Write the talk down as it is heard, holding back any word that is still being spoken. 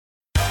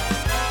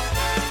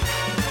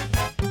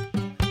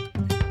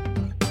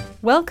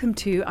Welcome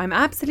to I'm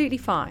Absolutely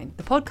Fine,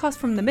 the podcast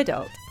from the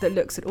Midult that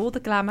looks at all the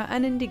glamour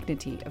and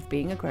indignity of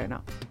being a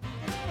grown-up.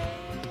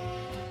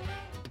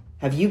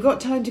 Have you got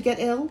time to get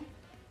ill?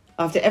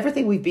 After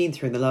everything we've been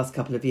through in the last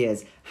couple of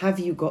years, have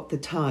you got the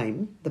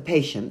time, the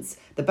patience,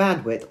 the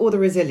bandwidth, or the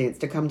resilience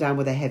to come down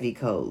with a heavy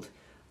cold?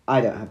 I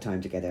don't have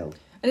time to get ill.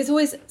 And it's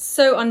always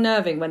so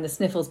unnerving when the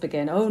sniffles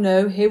begin. Oh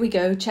no, here we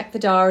go, check the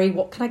diary,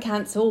 what can I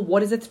cancel?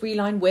 What is a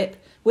 3-line whip?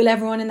 Will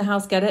everyone in the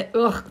house get it?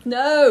 Ugh,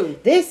 no!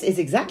 This is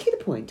exactly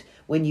the point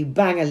when you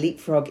bang a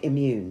leapfrog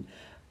immune.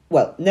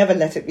 Well, never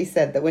let it be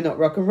said that we're not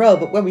rock and roll,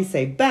 but when we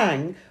say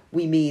bang,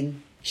 we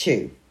mean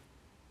chew.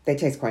 They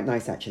taste quite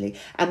nice, actually.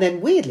 And then,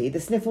 weirdly,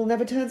 the sniffle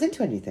never turns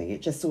into anything.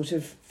 It just sort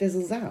of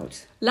fizzles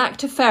out.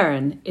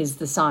 Lactoferrin is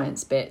the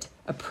science bit,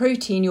 a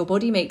protein your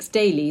body makes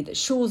daily that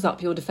shores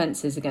up your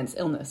defences against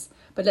illness.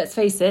 But let's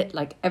face it,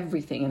 like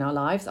everything in our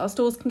lives, our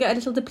stores can get a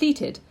little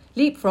depleted.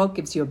 Leapfrog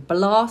gives you a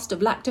blast of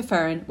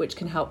lactoferrin, which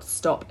can help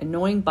stop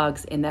annoying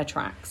bugs in their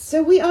tracks.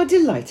 So we are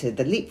delighted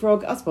that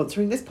Leapfrog are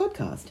sponsoring this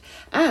podcast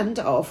and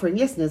are offering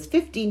listeners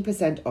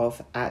 15%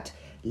 off at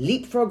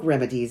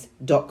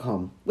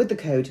leapfrogremedies.com with the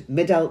code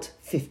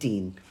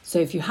MIDULT15. So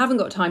if you haven't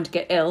got time to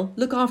get ill,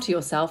 look after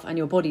yourself and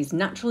your body's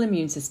natural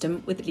immune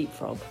system with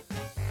Leapfrog.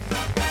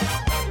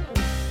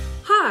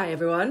 Hi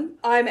everyone,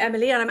 I'm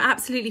Emily and I'm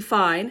absolutely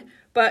fine.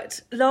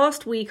 But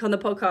last week on the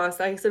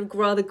podcast, I sort of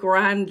rather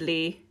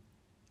grandly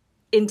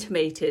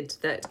intimated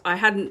that I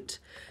hadn't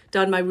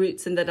done my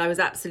roots and that I was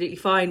absolutely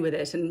fine with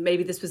it. And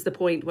maybe this was the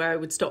point where I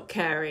would stop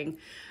caring.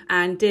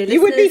 And dear listeners,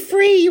 you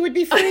would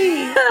be free.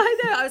 I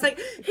know. I was like,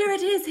 here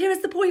it is. Here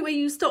is the point where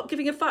you stop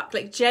giving a fuck,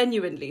 like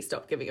genuinely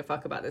stop giving a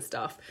fuck about this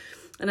stuff.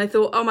 And I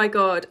thought, oh my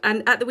God.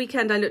 And at the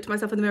weekend, I looked at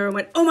myself in the mirror and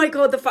went, oh my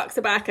God, the fucks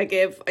are back.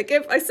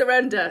 I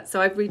surrender. So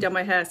I've redone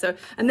my hair.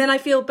 And then I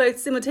feel both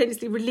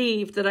simultaneously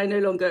relieved that I no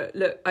longer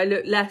look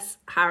less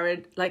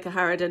Harrod, like a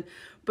Harridan,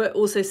 but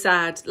also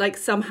sad. Like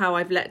somehow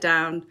I've let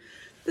down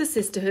the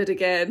sisterhood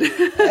again.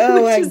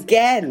 Oh,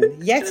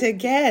 yet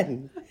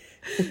again.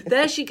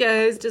 There she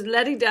goes, just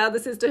letting down the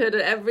sisterhood at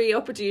every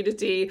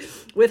opportunity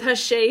with her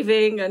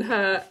shaving and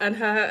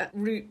her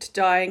root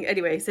dyeing.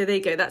 Anyway, so there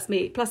you go. That's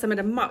me. Plus, I'm in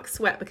a muck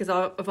sweat because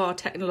of our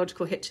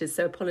technological hitches.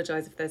 So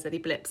apologise if there's any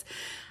blips.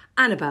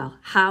 Annabelle,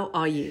 how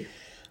are you?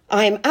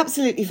 I'm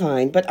absolutely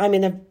fine, but I'm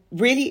in a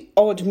really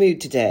odd mood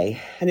today.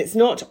 And it's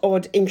not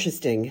odd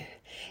interesting.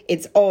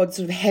 It's odd,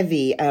 sort of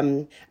heavy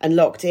and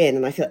locked in,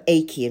 and I feel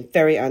achy and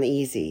very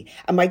uneasy.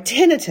 And my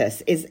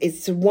tinnitus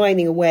is sort of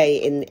whining away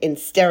in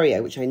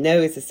stereo, which I know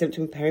is a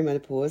symptom of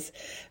perimenopause,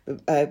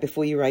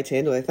 before you write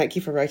in, although thank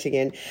you for writing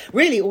in.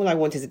 Really, all I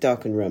want is a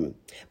darkened room.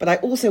 But I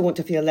also want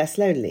to feel less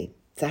lonely.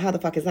 So how the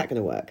fuck is that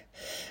going to work?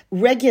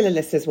 Regular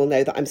listeners will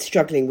know that I'm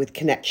struggling with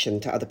connection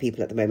to other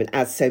people at the moment,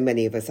 as so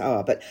many of us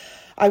are. But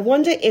I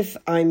wonder if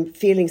I'm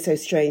feeling so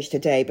strange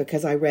today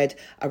because I read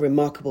a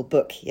remarkable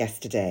book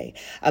yesterday,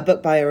 a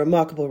book by a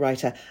remarkable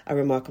writer, a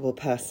remarkable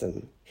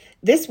person.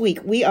 This week,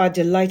 we are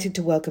delighted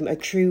to welcome a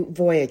true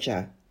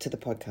voyager to the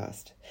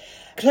podcast.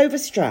 Clover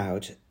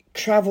Stroud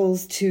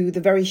travels to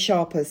the very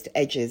sharpest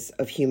edges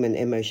of human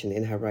emotion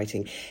in her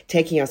writing,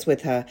 taking us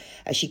with her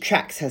as she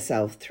tracks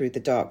herself through the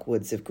dark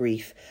woods of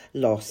grief,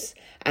 loss,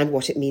 and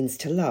what it means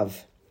to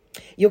love.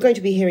 You're going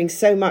to be hearing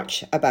so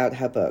much about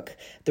her book,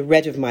 The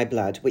Red of My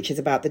Blood, which is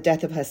about the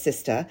death of her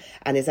sister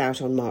and is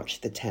out on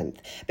March the 10th,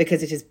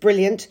 because it is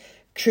brilliant,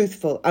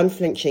 truthful,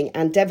 unflinching,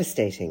 and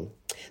devastating.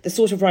 The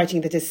sort of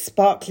writing that is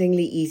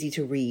sparklingly easy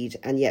to read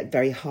and yet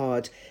very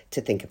hard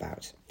to think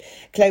about.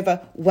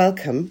 Clover,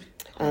 welcome.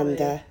 And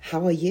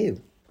how are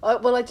you?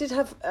 Well, I did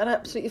have an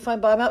absolutely fine,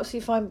 but I'm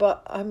absolutely fine,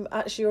 but I'm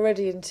actually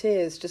already in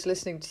tears just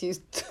listening to you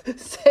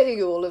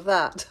saying all of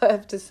that, I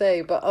have to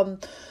say. But, I'm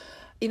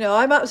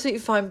absolutely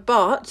fine,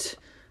 but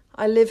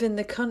I live in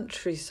the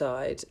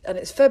countryside and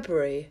it's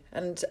February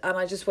and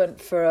I just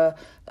went for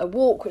a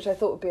walk, which I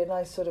thought would be a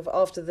nice sort of,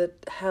 after the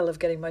hell of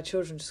getting my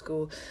children to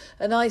school,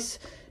 a nice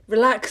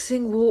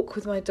relaxing walk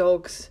with my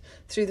dogs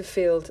through the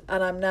field,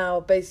 and I'm now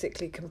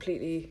basically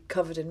completely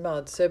covered in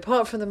mud. So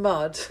apart from the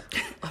mud,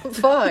 I'm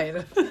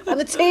fine. And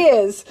the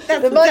tears.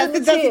 That's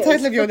the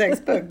title of your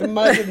next book, The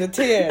Mud and the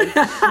Tears.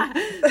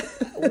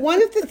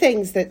 One of the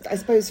things that I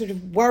suppose sort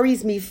of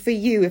worries me for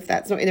you, if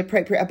that's not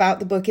inappropriate, about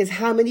the book is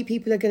how many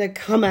people are going to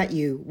come at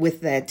you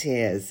with their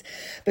tears.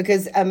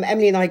 Because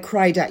Emily and I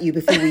cried at you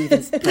before we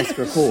even pressed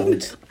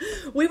record.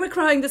 We were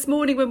crying this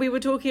morning when we were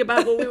talking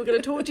about what we were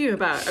going to talk to you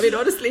about. I mean,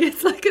 honestly,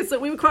 it's like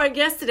we were crying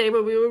yesterday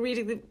when we were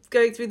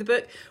going through the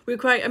book. We were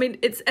crying. I mean,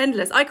 it's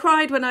endless. I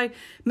cried when I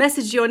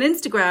messaged you on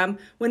Instagram,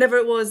 whenever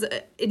it was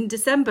in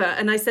December,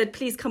 and I said,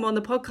 please come on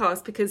the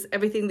podcast because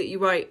everything that you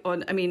write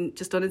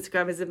just on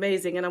Instagram is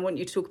amazing, and I want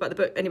you to talk about the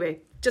book. Anyway,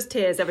 just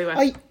tears everywhere.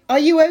 Are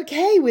you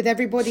okay with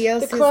everybody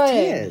else's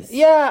tears?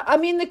 Yeah, I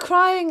mean, the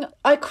crying,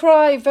 I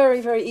cry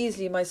very, very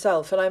easily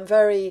myself, and I'm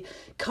very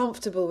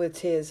comfortable with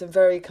tears and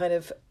very kind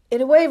of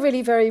in a way,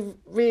 really very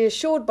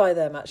reassured by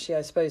them, actually,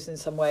 I suppose, in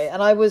some way.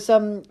 And I was,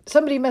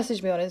 somebody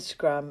messaged me on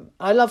Instagram.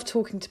 I love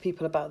talking to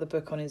people about the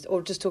book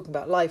or just talking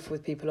about life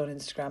with people on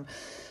Instagram.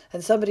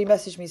 And somebody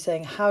messaged me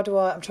saying,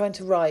 I'm trying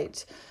to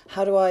write,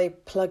 how do I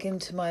plug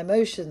into my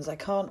emotions? I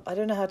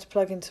don't know how to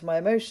plug into my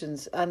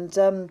emotions.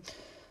 And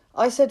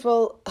I said,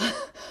 well,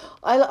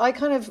 I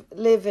kind of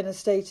live in a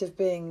state of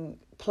being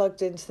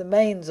plugged into the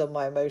mains on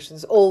my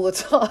emotions all the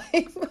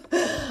time.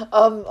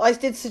 I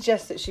did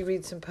suggest that she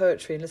read some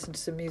poetry and listen to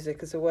some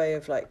music as a way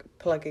of like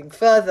plugging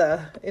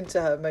further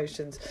into her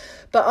emotions.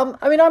 But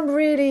I'm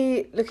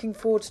really looking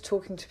forward to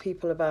talking to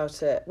people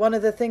about it. One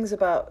of the things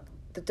about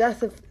the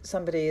death of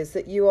somebody is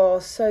that you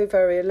are so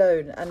very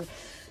alone, and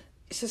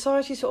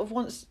society sort of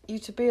wants you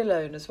to be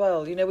alone as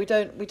well. You know, we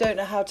don't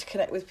know how to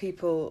connect with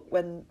people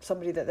when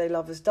somebody that they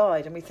love has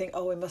died, and we think,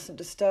 oh, we mustn't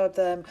disturb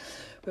them,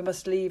 we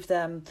must leave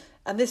them.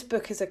 And this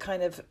book is a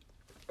kind of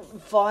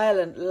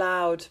violent,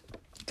 loud,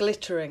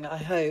 glittering, I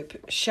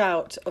hope,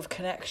 shout of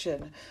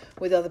connection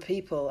with other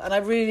people. And I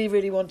really,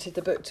 really wanted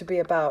the book to be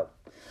about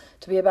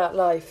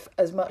life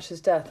as much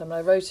as death. I mean,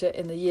 I wrote it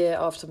in the year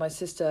after my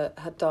sister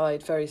had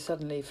died very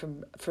suddenly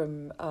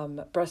from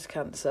breast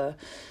cancer.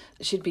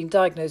 She'd been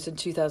diagnosed in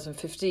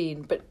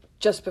 2015, but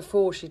just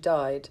before she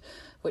died,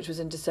 which was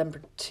in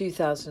December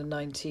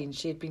 2019,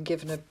 she had been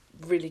given a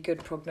really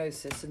good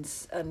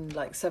prognosis and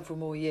like several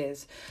more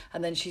years,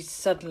 and then she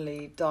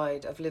suddenly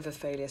died of liver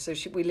failure. So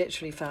we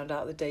literally found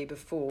out the day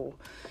before.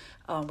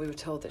 We were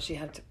told that she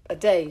had a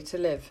day to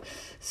live.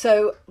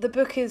 So the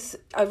book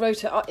I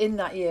wrote it in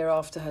that year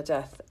after her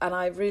death, and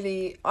I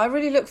really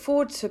look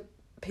forward to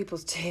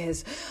people's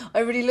tears. I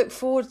really look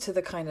forward to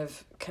the kind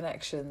of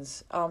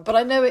connections. But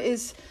I know it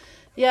is,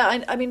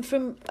 I mean,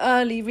 from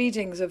early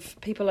readings of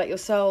people like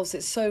yourselves,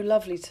 it's so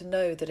lovely to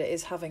know that it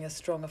is having a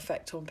strong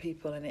effect on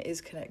people and it is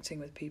connecting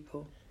with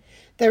people.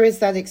 There is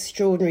that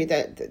extraordinary,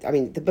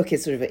 the book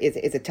is sort of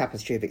is a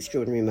tapestry of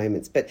extraordinary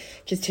moments, but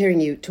just hearing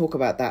you talk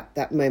about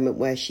that moment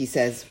where she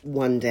says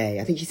one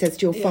day, I think she says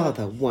to your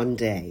father, one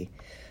day,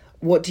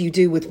 what do you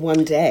do with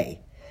one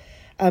day?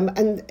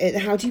 And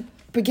how do you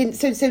begin?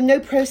 So no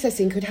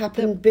processing could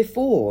happen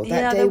before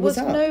that day was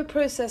up. Yeah, there was no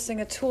processing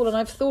at all, and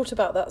I've thought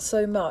about that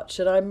so much,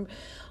 and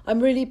I'm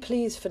really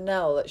pleased for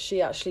Nell that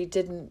she actually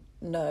didn't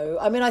know.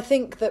 I mean, I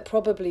think that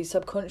probably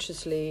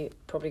subconsciously,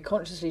 probably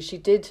consciously, she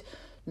did.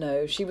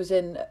 No, she was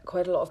in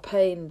quite a lot of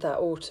pain that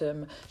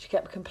autumn. She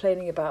kept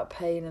complaining about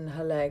pain in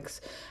her legs,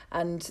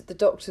 and the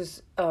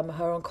doctors, her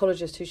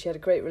oncologist, who she had a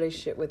great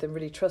relationship with and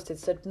really trusted,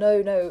 said,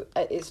 no,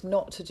 it's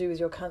not to do with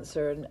your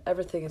cancer and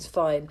everything is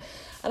fine.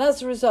 And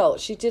as a result,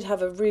 she did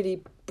have a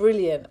really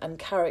brilliant and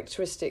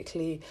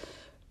characteristically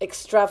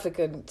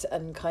extravagant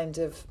and kind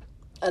of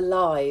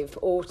alive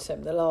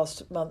autumn, the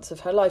last months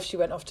of her life. She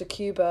went off to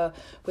Cuba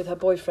with her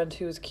boyfriend,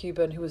 who was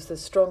Cuban, who was the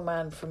strong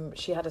man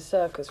she had a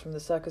circus from the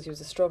circus, he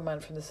was a strong man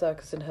from the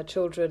circus, and her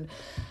children.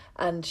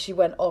 And she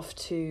went off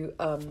to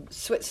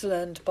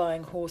Switzerland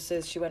buying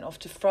horses. She went off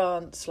to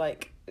France,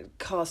 like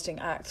casting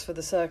acts for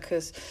the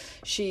circus.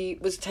 She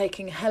was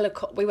taking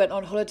we went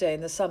on holiday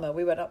in the summer,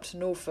 we went up to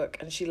Norfolk,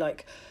 and she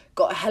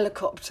got a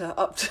helicopter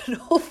up to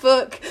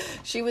Norfolk.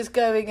 She was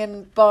going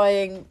and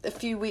buying, a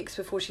few weeks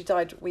before she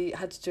died, we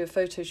had to do a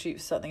photo shoot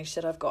for something. She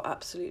said, I've got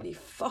absolutely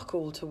fuck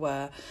all to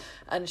wear.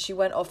 And she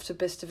went off to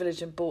Bicester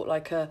Village and bought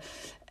like a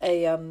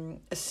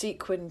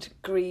sequined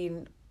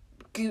green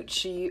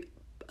Gucci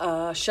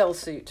shell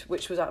suit,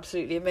 which was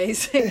absolutely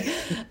amazing.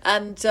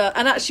 and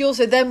actually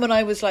also then when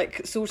I was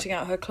like sorting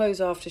out her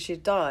clothes after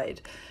she'd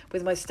died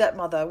with my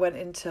stepmother, I went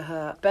into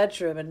her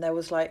bedroom, and there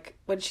was like,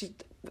 when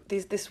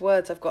this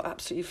words, I've got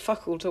absolutely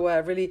fuck all to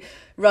wear, really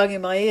rung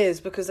in my ears,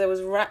 because there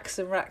was racks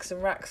and racks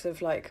and racks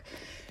of like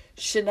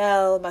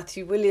Chanel,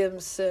 Matthew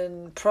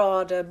Williamson,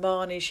 Prada,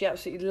 Marni. She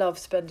absolutely loved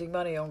spending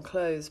money on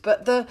clothes.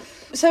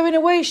 So in a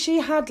way, she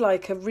had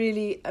like a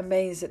really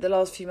amazing, the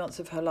last few months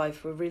of her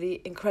life were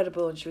really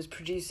incredible, and she was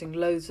producing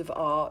loads of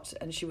art,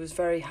 and she was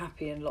very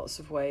happy in lots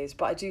of ways.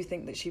 But I do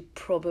think that she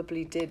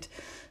probably did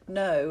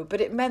know,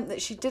 but it meant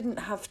that she didn't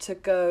have to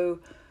go,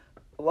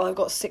 well, I've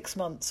got 6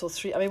 months or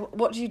 3. I mean,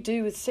 what do you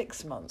do with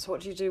 6 months? What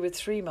do you do with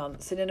 3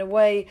 months? And in a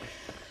way,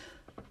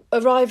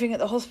 arriving at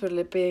the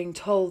hospital, being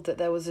told that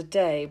there was a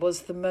day,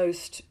 was the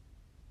most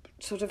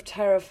sort of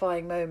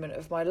terrifying moment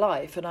of my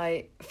life. And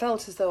I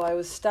felt as though I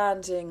was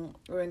standing,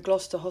 we're in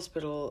Gloucester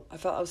Hospital, I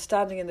felt I was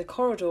standing in the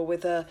corridor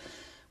with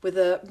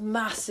a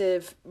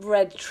massive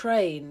red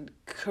train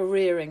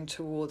careering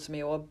towards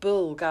me, or a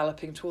bull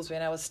galloping towards me,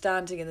 and I was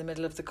standing in the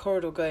middle of the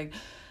corridor going,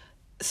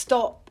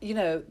 stop,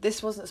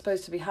 this wasn't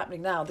supposed to be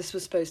happening now. This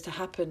was supposed to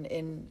happen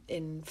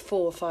in 4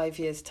 or 5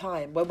 years'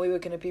 time, when we were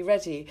going to be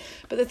ready.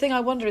 But the thing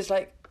I wonder is,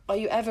 like, are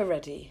you ever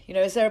ready?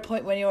 Is there a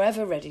point when you're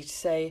ever ready to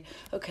say,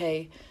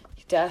 okay,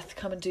 death,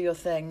 come and do your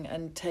thing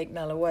and take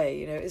Nell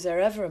away? Is there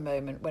ever a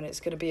moment when it's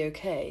going to be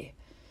okay?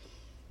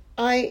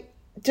 I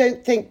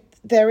don't think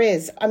there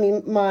is. I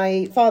mean,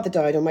 my father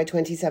died on my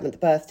 27th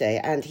birthday,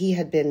 and he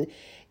had been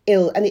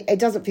ill, and it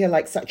doesn't feel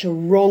like such a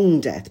wrong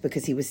death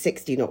because he was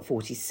 60, not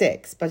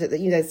 46. But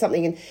there's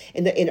something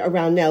in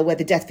around Nell where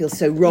the death feels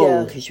so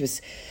wrong because she was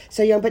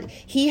so young. But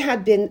he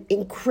had been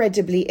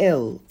incredibly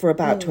ill for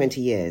about 20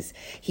 years.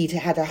 He'd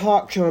had a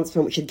heart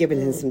transplant, which had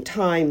given him some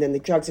time. Then the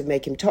drugs would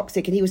make him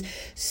toxic, and he was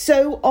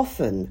so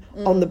often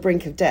on the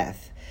brink of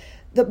death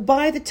that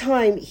by the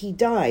time he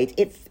died,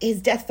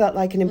 his death felt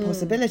like an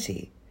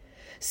impossibility.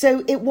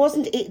 So it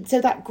wasn't. So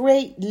that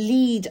great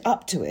lead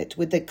up to it,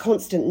 with the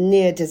constant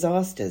near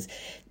disasters,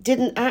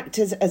 didn't act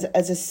as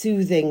a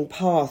soothing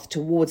path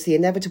towards the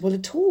inevitable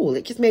at all.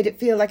 It just made it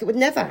feel like it would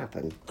never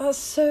happen. That's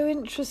so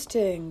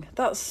interesting.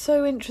 That's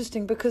so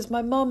interesting because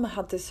my mum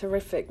had this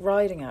horrific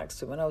riding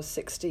accident when I was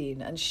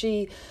 16, and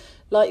she,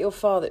 like your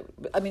father,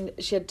 I mean,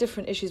 she had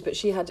different issues, but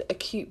she had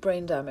acute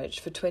brain damage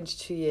for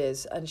 22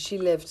 years, and she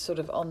lived sort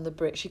of on the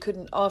brink. She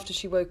couldn't, after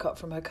she woke up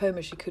from her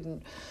coma, she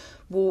couldn't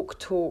walk,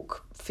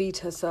 talk, feed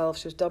herself.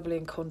 She was doubly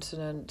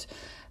incontinent.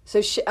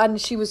 So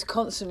she was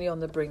constantly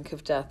on the brink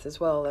of death as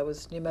well. There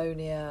was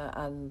pneumonia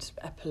and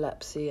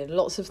epilepsy and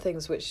lots of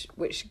things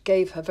which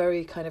gave her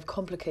very kind of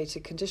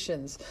complicated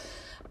conditions.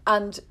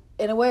 And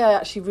in a way, I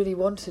actually really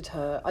wanted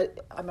her.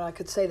 I mean, I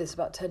could say this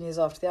about 10 years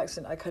after the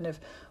accident. I kind of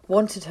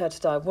wanted her to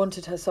die. I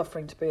wanted her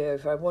suffering to be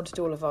over. I wanted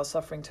all of our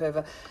suffering to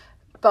over.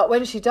 But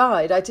when she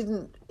died,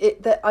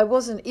 I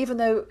wasn't, even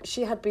though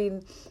she had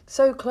been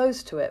so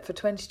close to it for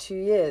 22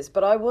 years,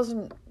 but I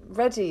wasn't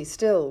ready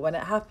still when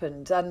it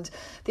happened. And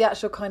the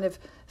actual kind of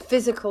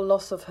physical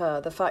loss of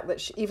her, the fact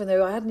that even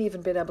though I hadn't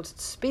even been able to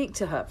speak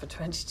to her for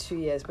 22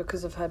 years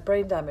because of her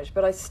brain damage,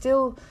 but I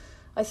still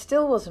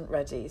wasn't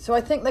ready. So I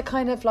think the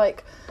kind of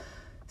like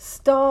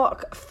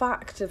stark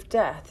fact of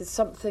death is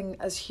something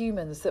as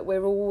humans that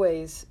we're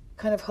always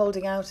kind of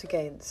holding out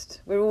against.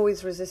 We're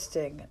always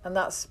resisting, and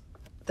that's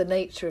the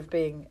nature of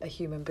being a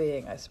human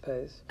being, I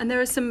suppose. And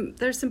there are some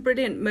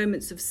brilliant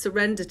moments of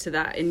surrender to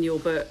that in your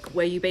book,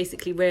 where you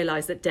basically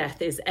realise that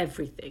death is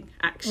everything,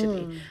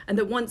 actually. And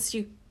that once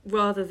you,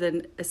 rather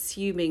than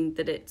assuming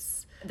that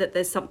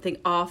there's something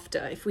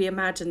after, if we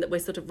imagine that we're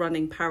sort of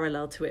running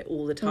parallel to it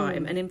all the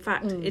time, and in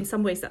fact, in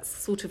some ways that's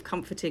sort of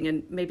comforting,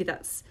 and maybe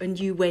that's a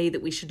new way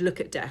that we should look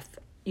at death,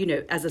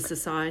 as a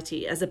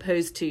society, as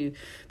opposed to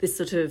this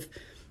sort of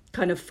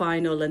kind of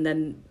final and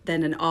then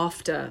an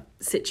after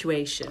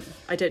situation.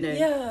 I don't know.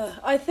 Yeah,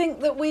 I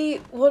think that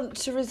we want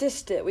to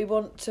resist it. We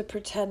want to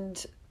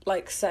pretend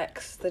like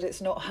sex, that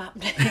it's not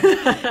happening.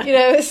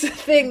 It's a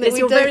thing that yes, we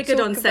you're don't very good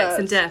talk on about. sex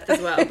and death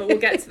as well, but we'll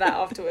get to that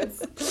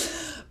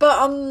afterwards.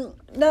 But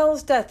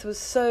Nell's death was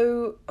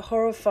so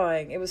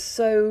horrifying. It was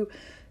so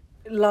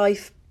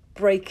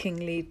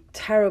life-breakingly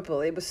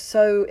terrible.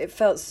 It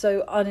felt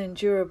so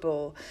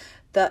unendurable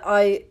that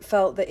I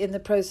felt that in the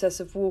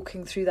process of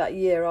walking through that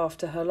year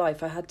after her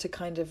life, I had to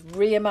kind of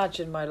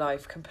reimagine my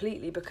life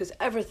completely, because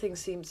everything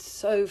seemed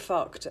so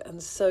fucked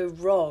and so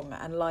wrong,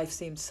 and life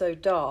seemed so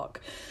dark.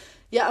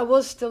 Yet I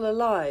was still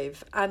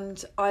alive,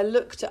 and I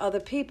looked at other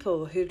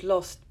people who'd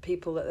lost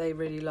people that they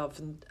really loved,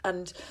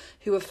 and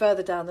who were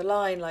further down the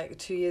line, like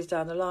 2 years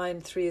down the line,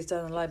 3 years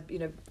down the line,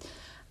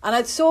 And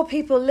I saw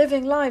people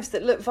living lives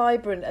that looked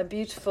vibrant and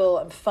beautiful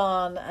and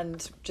fun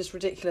and just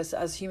ridiculous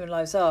as human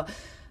lives are.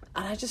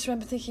 And I just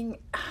remember thinking,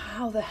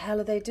 how the hell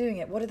are they doing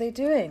it? What are they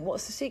doing?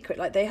 What's the secret?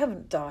 Like, they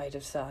haven't died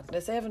of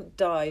sadness. They haven't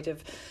died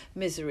of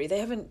misery. They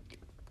haven't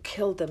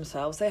killed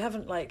themselves. They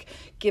haven't,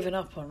 given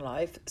up on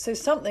life. So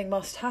something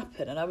must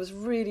happen. And I was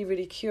really,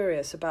 really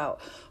curious about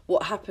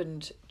what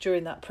happened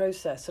during that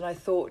process. And I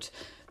thought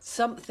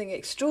something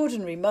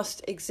extraordinary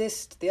must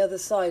exist the other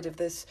side of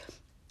this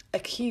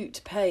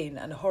acute pain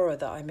and horror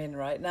that I'm in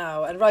right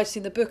now. And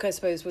writing the book, I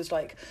suppose, was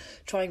like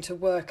trying to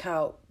work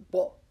out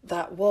what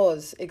that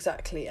was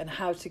exactly and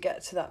how to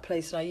get to that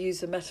place. And I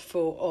use a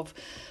metaphor of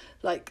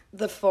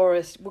the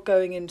forest. We're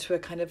going into a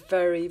kind of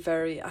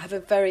I have a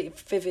very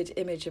vivid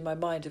image in my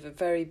mind of a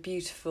very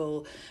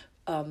beautiful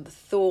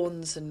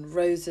thorns and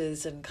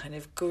roses and kind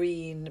of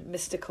green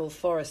mystical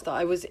forest that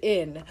I was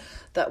in,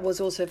 that was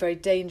also a very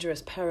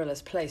dangerous,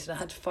 perilous place, and I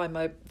had to find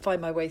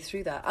my way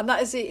through that. And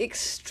that is the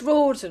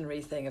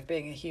extraordinary thing of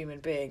being a human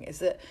being, is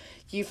that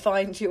you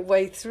find your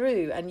way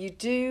through, and you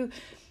do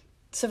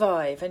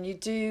survive, and you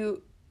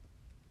do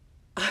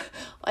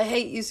I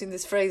hate using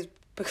this phrase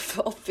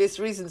for obvious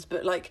reasons,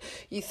 but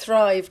you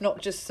thrive,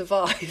 not just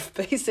survive.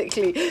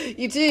 Basically,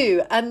 you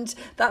do. And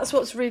that's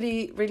what's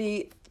really,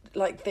 really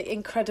the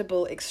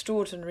incredible,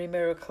 extraordinary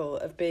miracle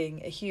of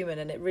being a human.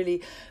 And it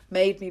really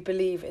made me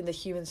believe in the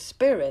human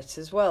spirit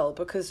as well,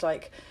 because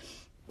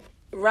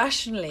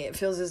rationally it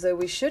feels as though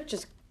we should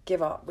just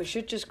give up, we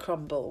should just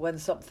crumble when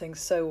something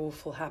so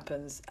awful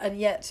happens, and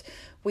yet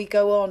we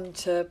go on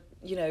to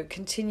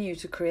continue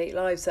to create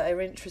lives that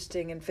are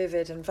interesting and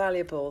vivid and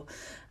valuable.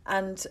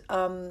 And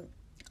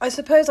I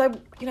suppose I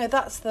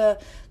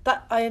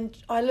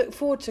look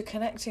forward to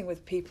connecting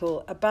with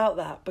people about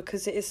that,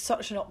 because it is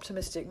such an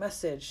optimistic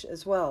message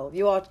as well.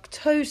 You are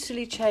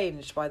totally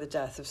changed by the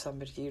death of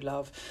somebody you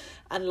love,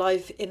 and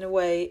life in a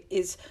way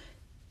is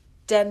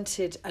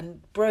dented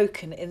and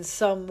broken in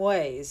some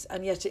ways,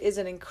 and yet it is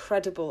an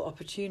incredible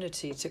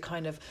opportunity to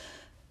kind of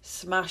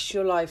smash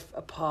your life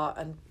apart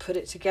and put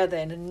it together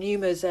in a new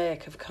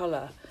mosaic of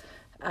colour.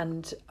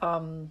 And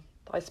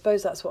I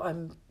suppose that's what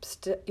I'm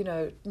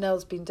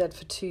Nell's been dead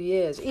for 2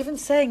 years. Even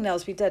saying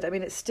Nell's been dead, I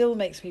mean, it still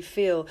makes me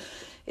feel,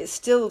 it's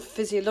still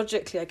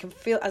physiologically, I can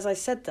feel, as I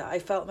said that, I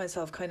felt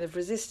myself kind of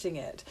resisting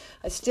it.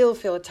 I still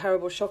feel a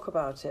terrible shock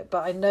about it,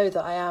 but I know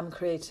that I am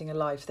creating a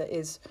life that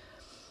is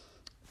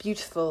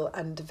beautiful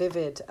and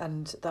vivid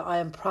and that I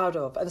am proud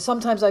of. And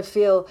sometimes I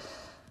feel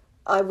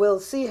I will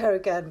see her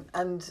again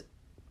and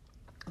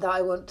that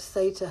I want to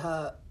say to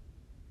her,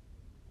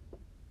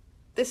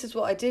 this is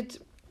what I did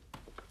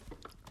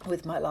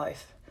with my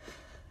life.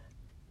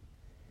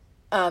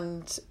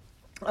 And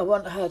I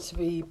want her to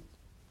be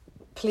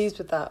pleased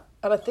with that.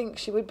 And I think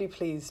she would be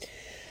pleased.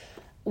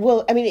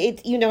 Well, I mean,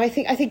 I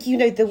think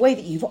the way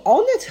that you've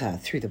honoured her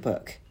through the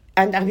book,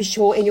 and I'm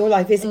sure in your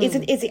life is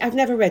I've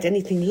never read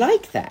anything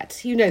like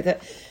that. You know,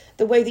 that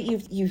the way that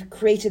you've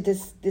created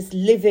this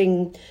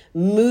living,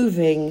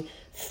 moving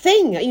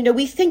thing. You know,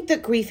 we think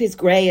that grief is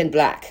grey and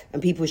black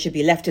and people should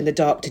be left in the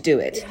dark to do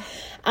it. Yeah.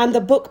 And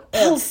the book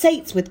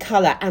pulsates with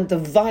colour and the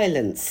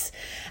violence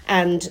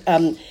and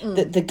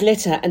the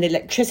glitter and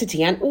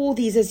electricity and all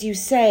these, as you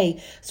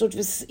say, sort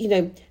of,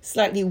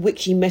 slightly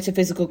witchy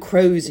metaphysical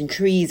crows and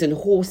trees and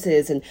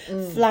horses and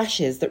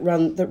flashes that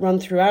run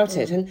throughout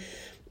it. And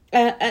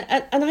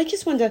I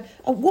just wonder,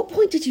 at what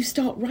point did you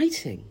start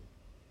writing?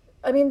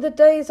 I mean, the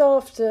days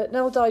after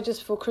Nell died,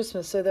 just before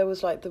Christmas, so there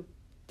was like the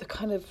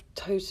kind of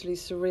totally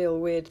surreal,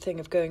 weird thing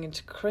of going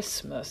into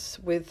Christmas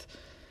with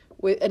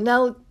and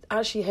Nell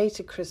actually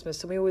hated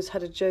Christmas, and we always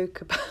had a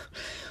joke about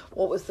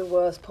what was the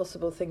worst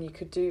possible thing you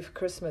could do for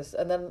Christmas.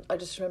 And then I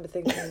just remember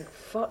thinking,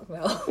 fuck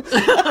Nell.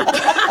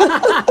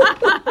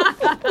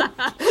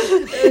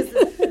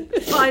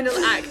 Final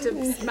act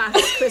of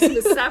mass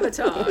Christmas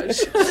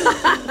sabotage.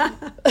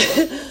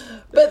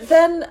 But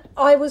then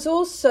I was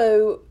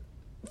also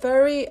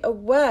very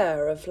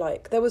aware of,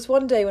 like, there was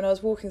one day when I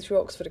was walking through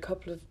Oxford a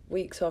couple of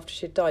weeks after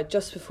she'd died,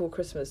 just before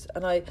Christmas,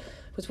 and I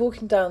was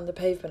walking down the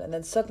pavement, and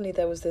then suddenly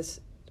there was this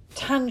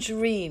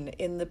tangerine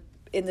in the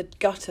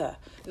gutter.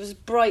 It was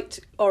bright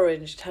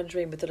orange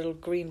tangerine with a little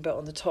green bit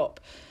on the top,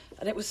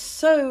 and it was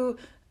so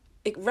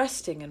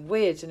arresting and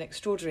weird and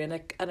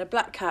extraordinary, and a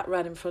black cat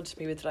ran in front of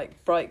me with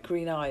like bright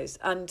green eyes,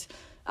 and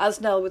as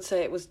Nell would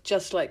say, it was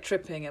just like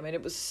tripping. I mean,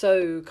 it was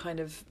so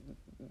kind of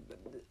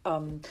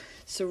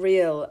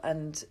surreal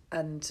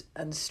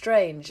and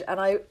strange, and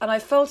I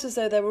felt as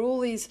though there were all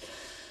these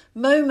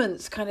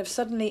moments kind of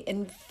suddenly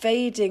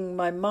invading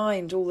my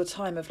mind all the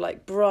time of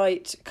like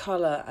bright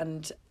colour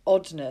and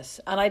oddness.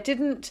 And I'd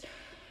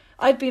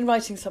been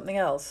writing something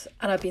else,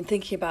 and I'd been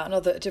thinking about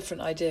a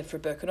different idea for a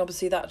book, and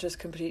obviously that just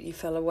completely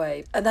fell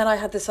away. And then I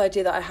had this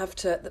idea that I have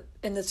to,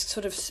 in the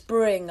sort of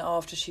spring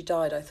after she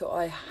died, I thought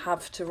I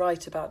have to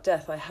write about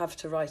death, I have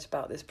to write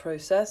about this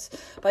process.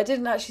 But I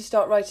didn't actually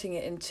start writing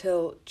it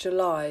until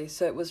July,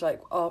 so it was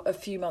like a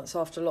few months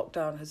after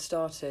lockdown had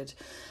started.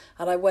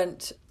 And I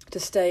went to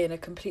stay in a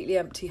completely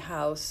empty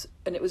house,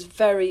 and it was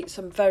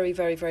some very,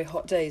 very, very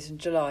hot days in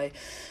July,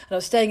 and I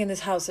was staying in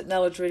this house that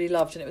Nell had really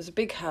loved, and it was a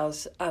big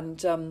house,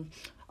 and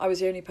I was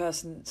the only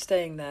person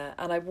staying there,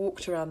 and I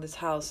walked around this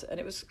house, and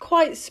it was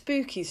quite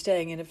spooky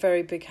staying in a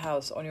very big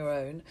house on your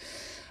own.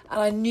 And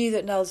I knew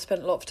that Nell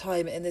spent a lot of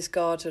time in this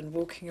garden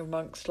walking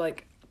amongst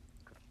like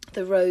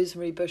the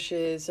rosemary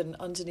bushes and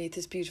underneath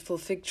this beautiful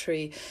fig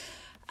tree.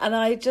 And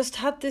I just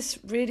had this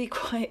really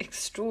quite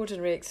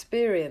extraordinary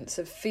experience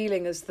of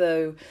feeling as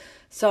though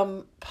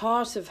some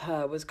part of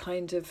her was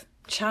kind of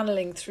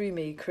channeling through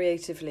me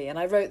creatively. And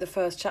I wrote the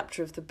first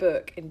chapter of the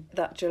book in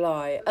that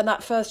July. And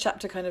that first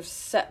chapter kind of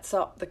sets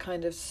up the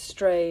kind of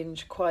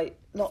strange, quite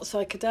not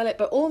psychedelic,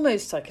 but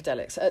almost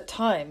psychedelics at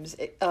times,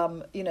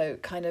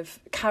 kind of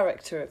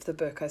character of the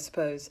book, I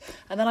suppose.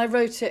 And then I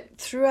wrote it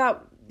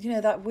throughout,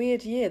 that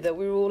weird year that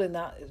we were all in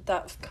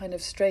that kind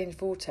of strange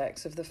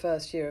vortex of the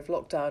first year of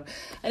lockdown.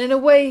 And in a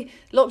way,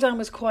 lockdown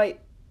was quite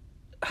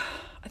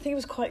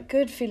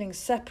good, feeling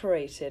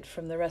separated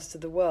from the rest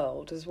of the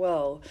world as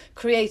well.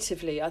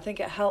 Creatively, I think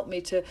it helped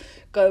me to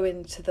go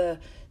into the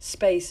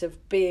space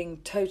of being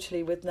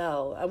totally with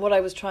Nell. And what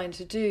I was trying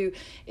to do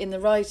in the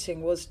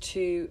writing was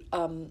what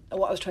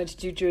I was trying to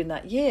do during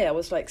that year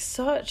was like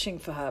searching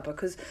for her,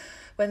 because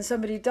when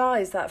somebody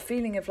dies, that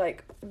feeling of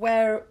like,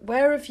 where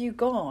have you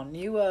gone?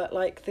 You were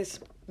like this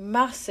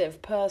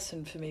massive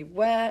person for me.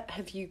 Where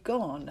have you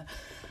gone?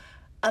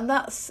 And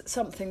that's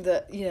something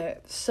that,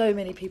 so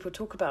many people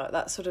talk about,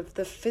 that sort of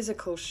the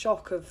physical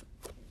shock of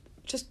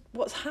just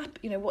what's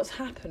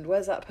happened,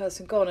 where's that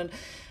person gone? And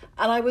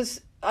I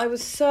was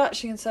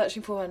searching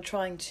for her and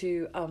trying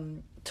to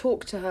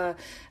talk to her,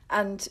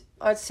 and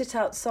I'd sit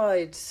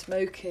outside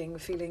smoking,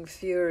 feeling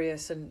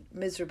furious and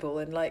miserable,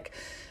 and like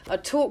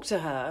I'd talk to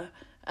her,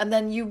 and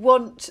then you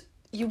want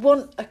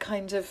a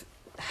kind of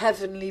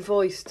heavenly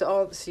voice to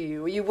answer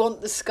you, or you want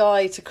the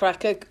sky to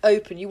crack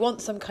open, you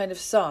want some kind of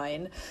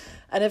sign.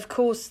 And of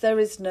course there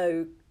is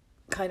no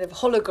kind of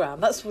hologram.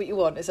 That's what you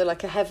want, is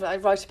like a heaven. I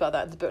write about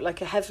that in the book,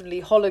 like a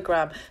heavenly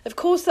hologram. Of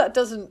course that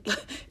doesn't,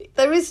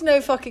 there is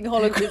no fucking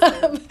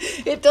hologram.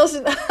 It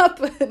doesn't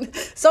happen.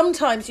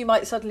 Sometimes you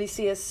might suddenly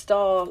see a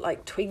star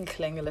like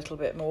twinkling a little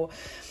bit more.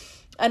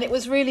 And it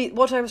was really,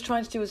 what I was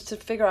trying to do was to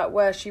figure out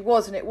where she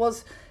was, and it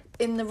was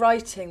in the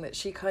writing that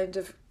she kind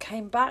of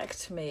came back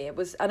to me. It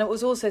was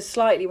also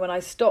slightly when I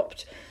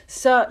stopped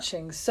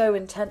searching so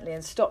intently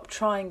and stopped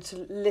trying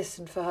to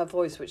listen for her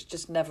voice, which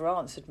just never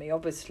answered me,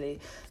 obviously,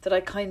 that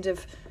I kind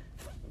of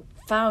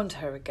found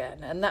her again.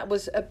 And that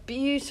was a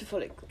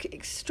beautiful,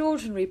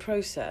 extraordinary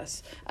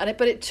process.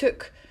 But it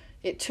took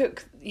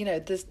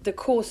the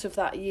course of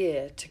that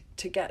year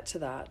to get to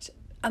that.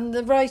 And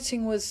the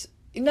writing was,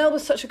 Nell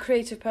was such a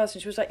creative person.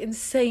 She was like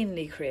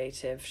insanely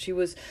creative.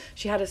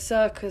 She had a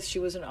circus. She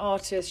was an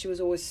artist. She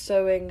was always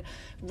sewing,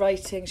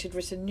 writing. She'd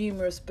written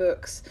numerous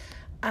books.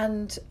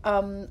 And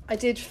I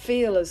did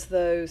feel as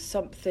though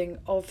something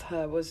of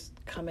her was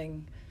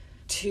coming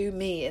to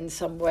me in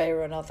some way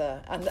or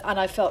another. And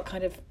I felt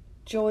kind of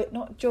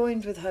not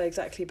joined with her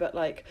exactly, but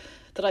like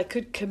that I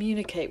could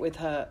communicate with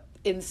her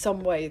in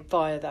some way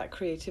via that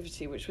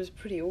creativity, which was a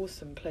pretty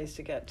awesome place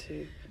to get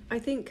to. I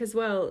think as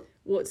well,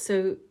 what's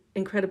so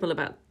incredible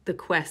about the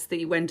quest that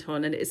you went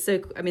on, and it's so,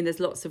 I mean,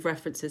 there's lots of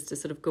references to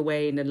sort of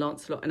Gawain and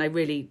Lancelot, and I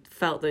really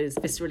felt those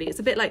viscerally. It's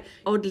a bit like,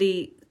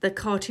 oddly, the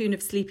cartoon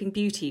of Sleeping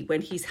Beauty when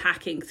he's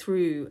hacking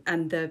through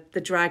and the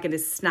dragon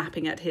is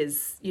snapping at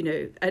his,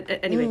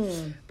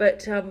 anyway.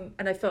 But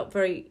and I felt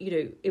very,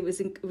 it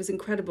was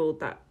incredible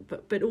that,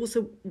 but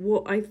also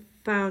what I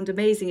found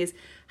amazing is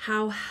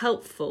how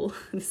helpful,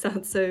 and it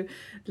sounds so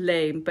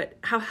lame, but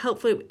how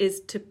helpful it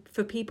is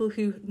for people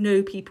who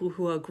know people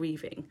who are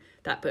grieving,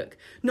 that book,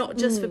 not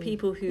just for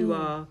people who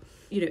are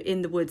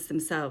in the woods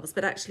themselves,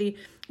 but actually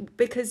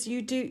because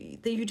you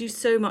do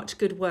so much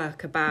good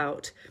work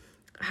about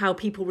how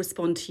people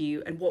respond to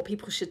you and what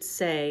people should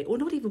say, or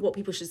not even what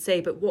people should say,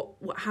 but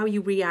how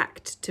you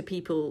react to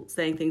people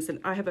saying things. And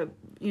I have a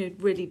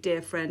really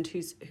dear friend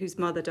whose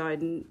mother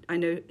died, and I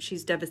know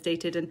she's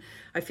devastated, and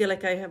I feel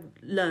like I have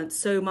learnt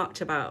so much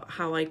about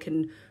how I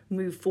can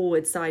move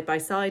forward side by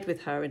side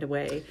with her in a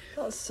way.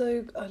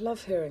 I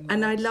love hearing that.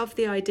 And I love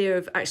the idea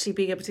of actually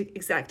being able to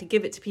exactly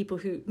give it to people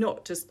who,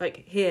 not just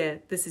like,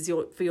 here, this is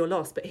for your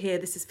loss, but here,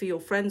 this is for your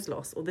friend's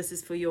loss, or this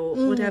is for your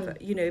whatever,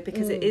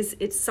 because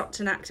it's such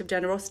an act of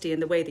generosity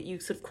in the way that you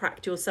sort of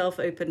cracked yourself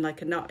open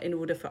like a nut in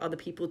order for other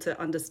people to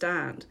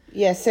understand.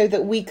 Yeah, so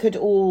that we could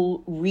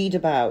all read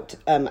about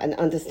and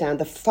understand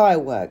the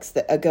fireworks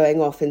that are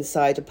going off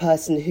inside a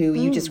person who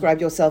you describe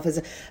yourself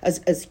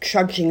as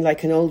trudging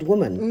like an old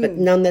woman, but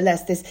nonetheless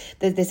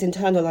this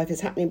internal life is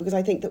happening. Because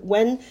I think that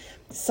when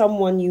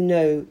someone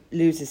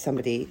loses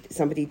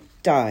somebody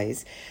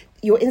dies,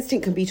 your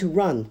instinct can be to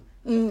run.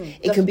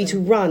 It can be to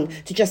run,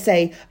 to just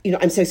say,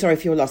 I'm so sorry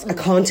for your loss. I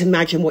can't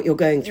imagine what you're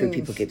going through.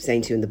 People keep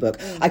saying to you in the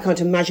book, I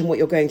can't imagine what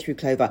you're going through,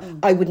 Clover.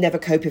 I would never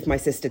cope if my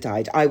sister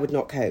died. I would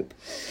not cope.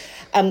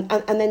 And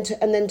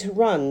then to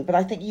run. But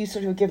I think you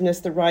sort of have given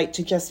us the right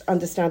to just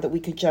understand that we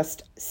could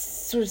just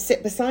sort of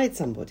sit beside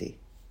somebody.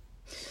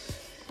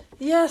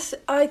 Yes,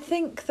 I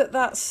think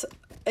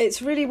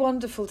it's really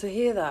wonderful to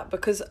hear that,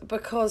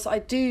 because I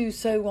do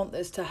so want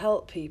this to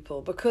help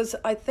people, because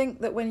I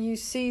think that when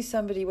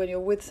you're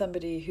with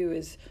somebody who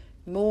is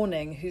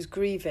mourning, who's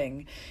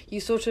grieving, you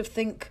sort of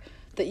think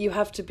that you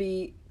have to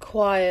be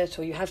quiet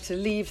or you have to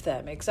leave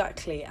them,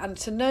 exactly. And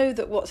to know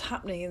that what's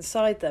happening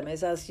inside them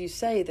is, as you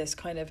say, this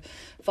kind of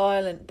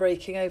violent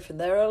breaking open.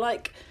 There are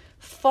like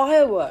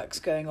fireworks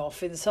going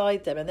off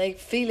inside them, and they're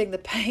feeling the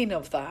pain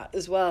of that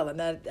as well, and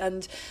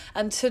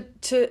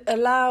to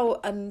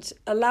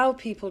allow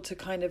people to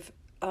kind of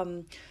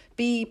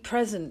be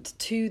present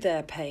to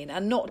their pain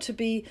and not to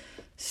be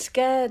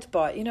scared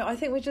by I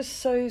think we're just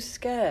so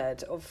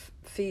scared of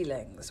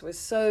feelings. We're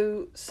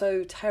so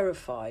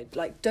terrified.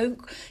 Like,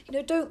 don't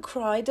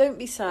cry, don't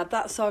be sad.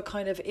 That's our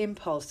kind of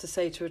impulse to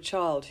say to a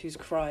child who's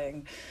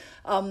crying.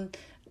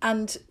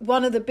 And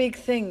one of the big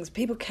things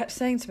people kept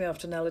saying to me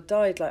after Nella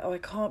died, like, I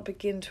can't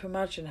begin to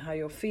imagine how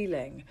you're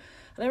feeling.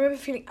 And I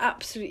remember feeling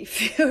absolutely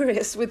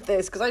furious with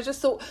this, because I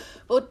just thought,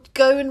 well,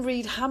 go and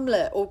read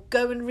Hamlet, or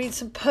go and read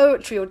some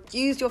poetry, or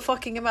use your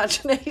fucking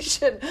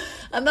imagination.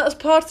 And that was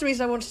part of the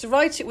reason I wanted to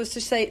write it, was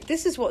to say,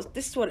 this is what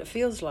it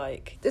feels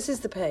like. This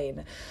is the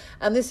pain.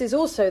 And this is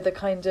also the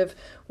kind of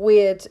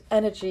weird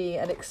energy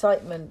and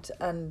excitement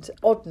and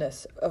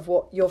oddness of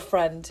what your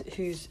friend,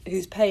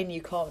 whose pain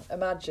you can't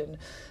imagine,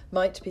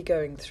 might be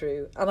going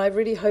through. And I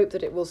really hope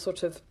that it will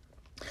sort of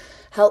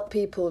help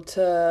people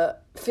to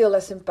feel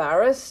less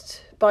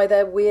embarrassed by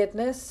their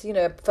weirdness,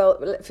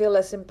 feel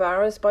less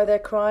embarrassed by their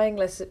crying,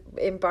 less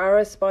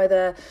embarrassed by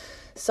their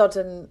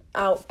sudden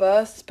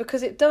outbursts,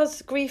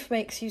 because grief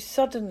makes you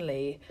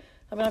suddenly,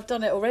 I mean, I've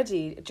done it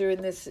already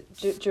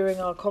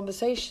during our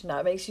conversation now,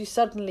 it makes you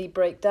suddenly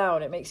break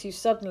down, it makes you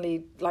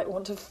suddenly like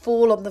want to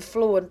fall on the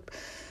floor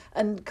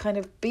and kind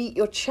of beat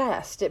your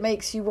chest, it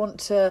makes you want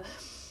to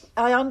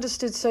I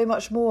understood so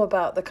much more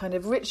about the kind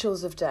of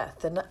rituals of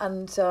death.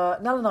 And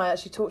Nell and I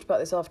actually talked about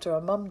this after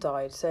our mum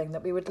died, saying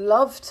that we would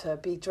love to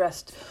be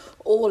dressed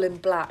all in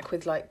black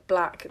with like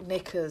black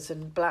knickers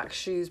and black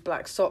shoes,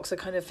 black socks, a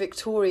kind of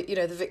Victorian,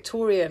 the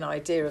Victorian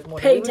idea of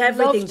mourning. Paint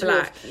everything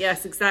black.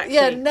 Yes, exactly.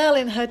 Yeah, Nell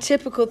in her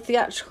typical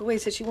theatrical way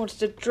said she wanted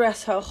to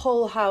dress her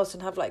whole house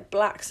and have like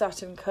black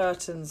satin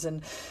curtains.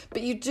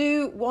 But you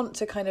do want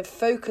to kind of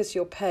focus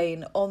your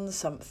pain on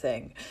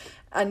something.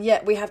 And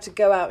yet we have to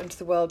go out into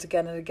the world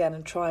again and again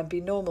and try and be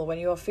normal when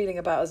you are feeling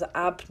about as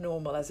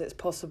abnormal as it's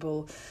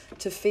possible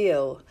to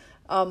feel.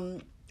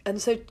 And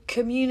so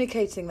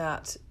communicating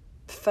that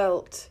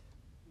felt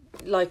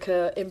like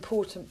a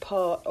important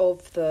part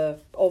of the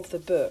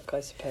book, I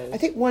suppose. I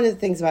think one of the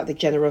things about the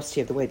generosity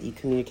of the way that you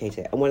communicate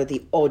it, and one of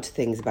the odd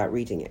things about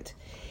reading it,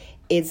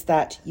 is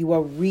that you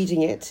are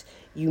reading it,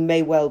 you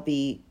may well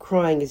be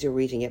crying as you're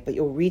reading it, but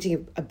you're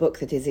reading a book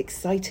that is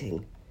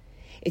exciting.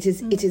 It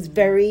is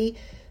very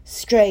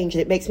strange,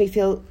 and it makes me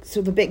feel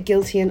sort of a bit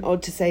guilty and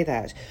odd to say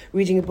that,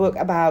 reading a book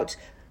about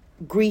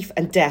grief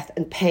and death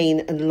and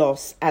pain and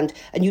loss, and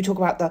you talk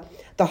about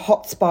the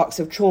hot sparks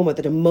of trauma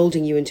that are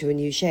moulding you into a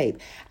new shape,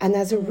 and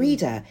as a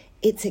reader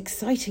it's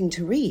exciting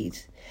to read,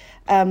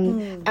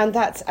 and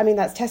that's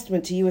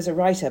testament to you as a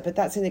writer, but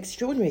that's an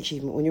extraordinary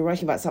achievement when you're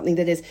writing about something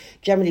that is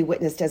generally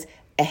witnessed as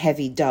a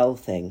heavy, dull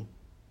thing.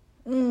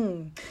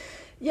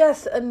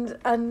 Yes,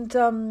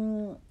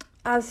 and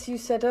as you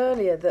said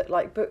earlier, that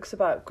like books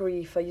about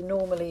grief are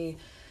normally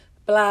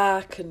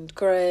black and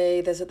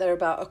grey. They're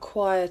about a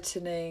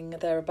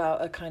quietening. They're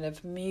about a kind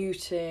of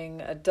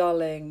muting, a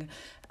dulling,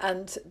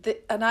 and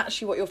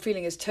actually what you're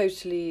feeling is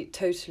totally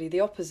the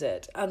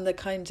opposite. And the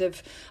kind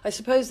of, I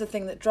suppose, the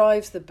thing that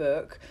drives the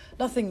book.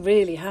 Nothing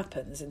really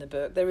happens in the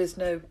book. There is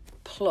no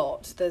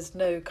plot. There's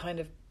no kind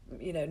of,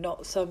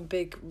 not some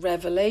big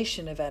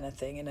revelation of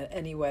anything in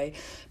any way,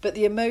 but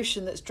the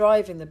emotion that's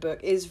driving the book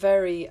is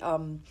very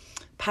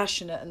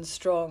passionate and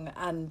strong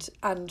and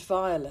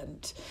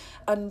violent,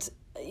 and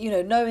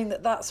knowing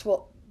that that's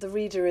what the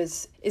reader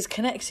is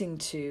connecting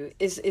to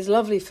is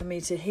lovely for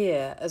me to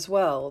hear as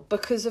well,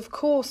 because of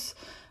course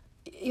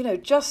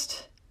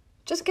just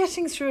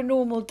getting through a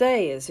normal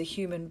day as a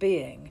human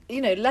being,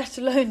 let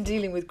alone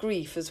dealing with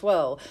grief as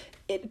well,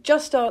 it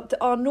just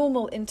our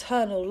normal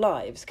internal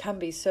lives can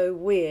be so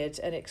weird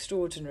and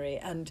extraordinary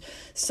and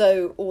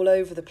so all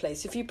over the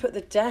place. If you put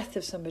the death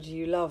of somebody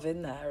you love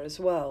in there as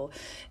well,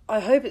 I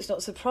hope it's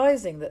not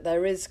surprising that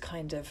there is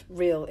kind of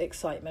real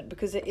excitement,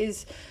 because it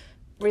is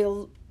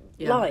real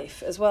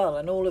life as well,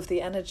 and all of the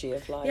energy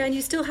of life. Yeah, and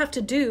you still have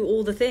to do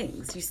all the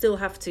things. You still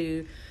have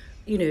to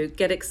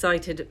get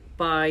excited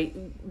by,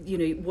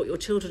 what your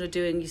children are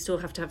doing. You still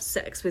have to have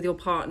sex with your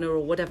partner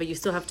or whatever. You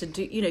still have to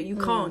do,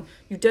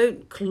 you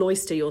don't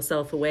cloister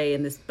yourself away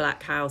in this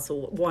black house,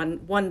 or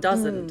one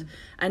doesn't.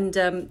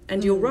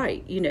 And you're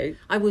right,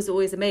 I was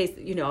always amazed,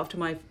 after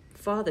my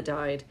father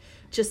died,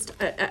 just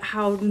at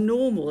how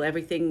normal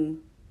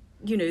everything,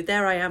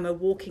 there I am, a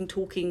walking,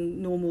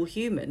 talking, normal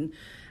human.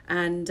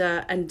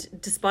 And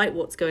despite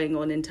what's going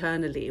on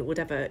internally or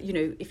whatever,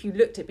 if you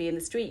looked at me in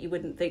the street, you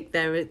wouldn't think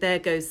there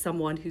goes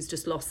someone who's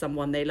just lost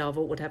someone they love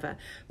or whatever.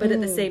 But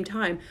at the same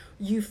time,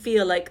 you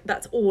feel like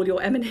that's all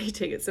you're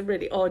emanating. It's a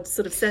really odd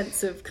sort of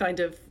sense of kind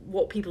of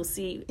what people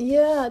see.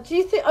 Yeah. Do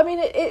you think,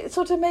 it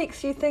sort of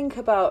makes you think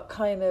about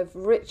kind of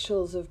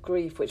rituals of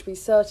grief, which we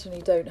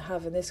certainly don't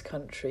have in this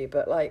country,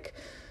 but like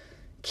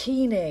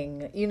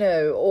keening,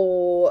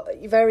 or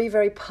very,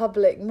 very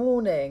public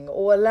mourning,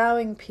 or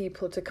allowing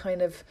people to kind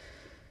of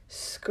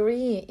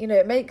scream,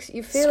 it makes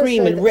you feel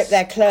scream and rip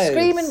their clothes.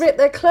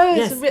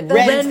 Yes, and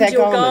rend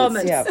your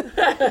garments.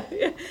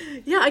 Yeah.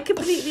 Yeah, I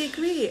completely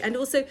agree. And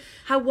also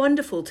how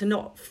wonderful to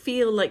not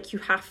feel like you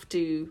have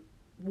to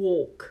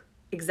walk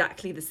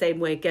exactly the same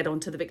way, get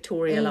onto the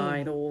Victoria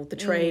line or the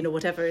train or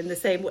whatever in the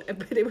same way.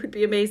 But it would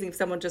be amazing if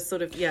someone just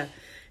sort of,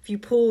 if you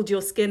pulled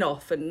your skin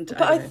off.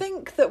 But I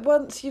think that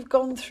once you've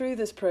gone through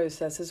this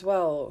process as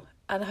well,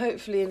 and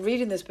hopefully in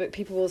reading this book,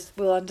 people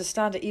will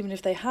understand it even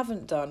if they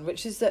haven't done,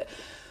 which is that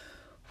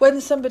when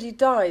somebody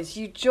dies,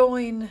 you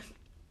join,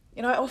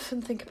 I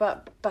often think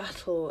about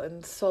battle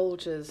and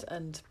soldiers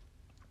and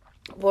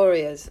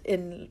warriors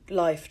in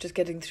life. Just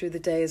getting through the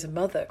day as a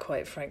mother,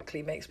 quite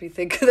frankly, makes me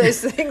think of those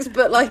things.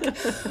 But like,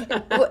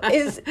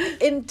 is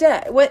in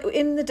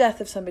the death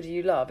of somebody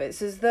you love,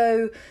 it's as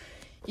though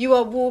you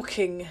are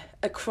walking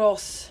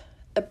across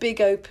a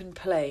big open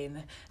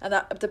plain, and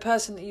that the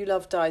person that you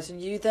love dies, and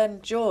you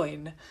then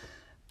join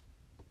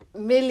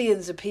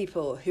millions of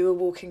people who are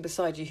walking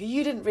beside you, who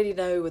you didn't really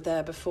know were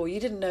there before.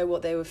 You didn't know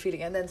what they were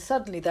feeling, and then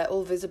suddenly they're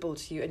all visible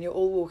to you, and you're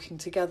all walking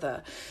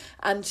together.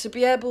 And to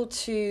be able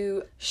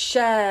to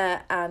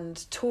share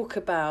and talk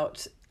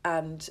about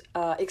and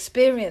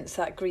experience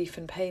that grief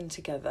and pain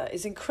together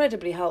is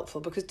incredibly helpful,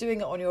 because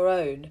doing it on your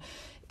own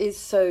is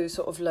so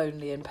sort of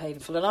lonely and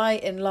painful. And I,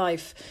 in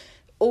life,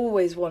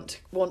 always want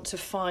to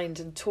find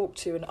and talk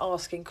to and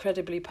ask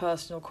incredibly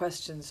personal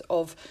questions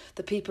of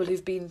the people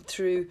who've been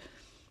through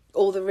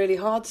all the really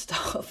hard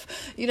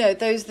stuff.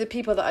 Those are the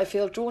people that I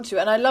feel drawn to.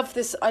 And I love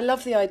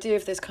the idea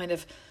of this kind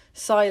of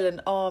silent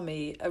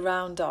army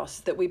around us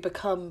that we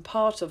become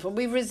part of, and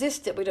we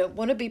resist it. We don't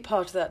want to be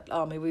part of that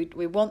army.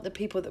 We want the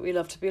people that we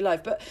love to be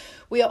alive, but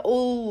we are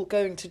all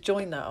going to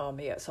join that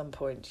army at some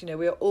point.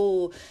 We are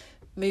all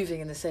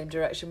moving in the same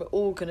direction. We're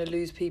all going to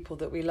lose people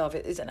that we love.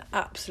 It is an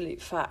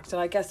absolute fact. And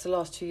I guess the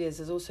last 2 years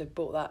has also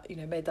brought that,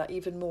 made that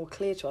even more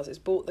clear to us. It's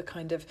brought the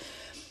kind of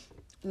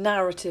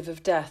narrative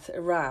of death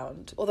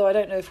around, although I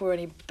don't know if we're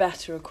any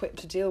better equipped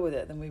to deal with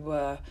it than we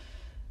were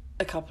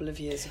a couple of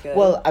years ago.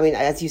 Well, I mean,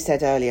 as you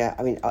said earlier,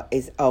 I mean,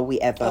 are we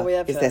ever?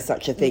 Is there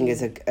such a thing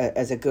as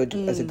a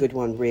good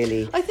one?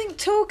 Really, I think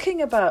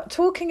talking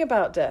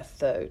about death,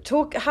 though,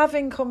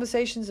 having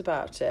conversations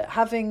about it,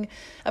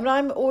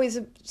 I'm always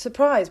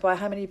surprised by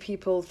how many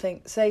people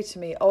say to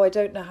me, "Oh, I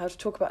don't know how to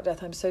talk about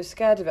death. I'm so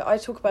scared of it." I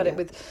talk about it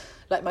with,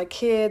 like, my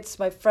kids,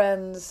 my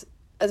friends,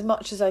 as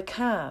much as I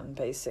can,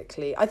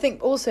 basically. I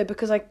think also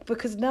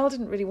because Nell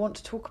didn't really want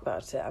to talk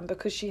about it, and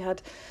because she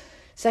had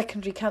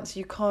secondary cancer,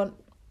 you can't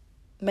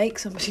make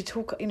somebody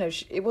talk.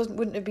 It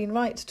wouldn't have been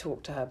right to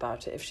talk to her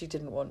about it if she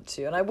didn't want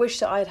to. And I wish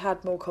that I'd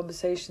had more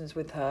conversations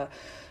with her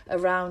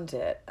around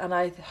it. And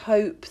I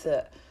hope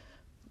that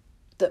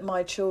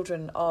my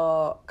children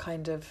are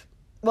kind of,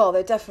 well,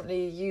 they're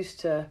definitely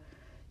used to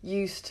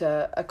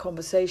a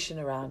conversation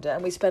around it,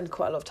 and we spend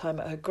quite a lot of time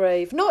at her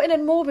grave, not in a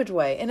morbid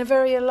way, in a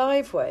very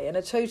alive way, in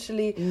a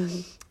totally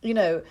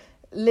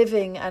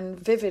living and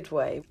vivid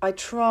way. I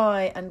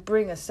try and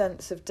bring a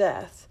sense of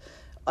death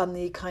and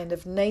the kind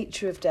of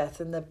nature of death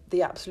and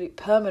the absolute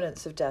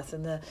permanence of death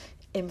and the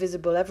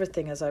invisible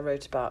everything, as I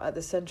wrote about, at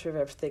the centre of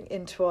everything,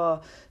 into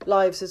our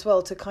lives as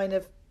well, to kind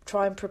of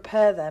try and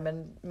prepare them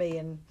and me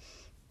and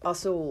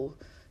us all,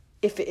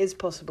 if it is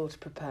possible to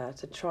prepare,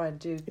 to try and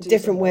do a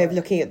different way of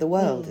looking at the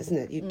world, isn't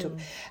it?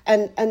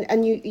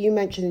 And you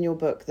mentioned in your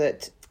book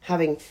that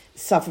having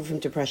suffered from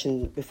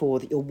depression before,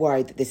 that you're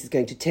worried that this is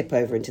going to tip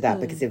over into that,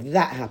 because if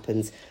that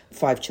happens,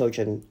 5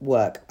 children,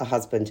 work, a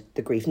husband,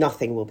 the grief,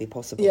 nothing will be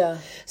possible. Yeah.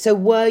 So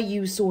were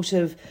you sort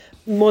of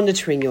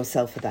monitoring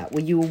yourself for that?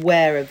 Were you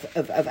aware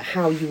of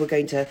how you were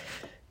going to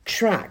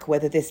track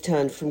whether this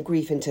turned from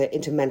grief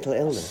into mental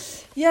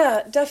illness?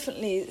 Yeah,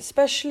 definitely,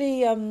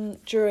 especially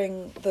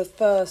during the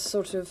first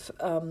sort of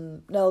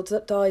Nell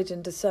died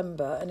in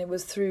December, and it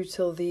was through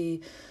till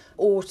the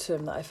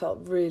autumn that I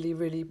felt really,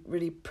 really,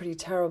 really pretty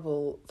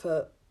terrible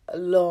for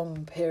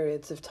long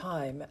periods of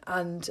time.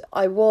 And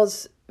I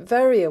was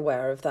very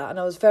aware of that, and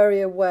I was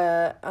very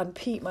aware, and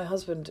Pete, my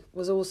husband,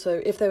 was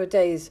also, if there were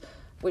days,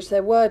 which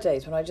there were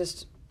days when I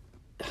just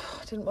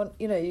didn't want,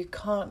 you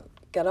can't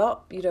get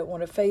up, you don't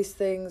want to face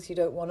things, you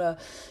just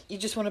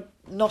want to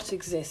not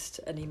exist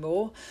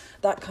anymore,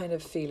 that kind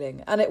of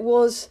feeling. And it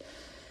was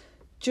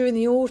during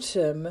the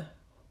autumn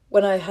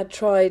when I had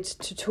tried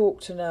to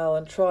talk to Nell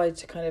and tried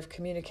to kind of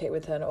communicate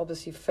with her, and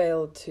obviously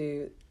failed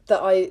to,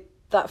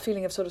 that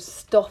feeling of sort of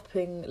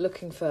stopping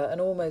looking for her and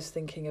almost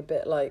thinking a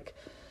bit like,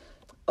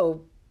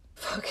 oh,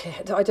 fuck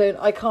it, I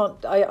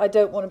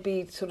don't want to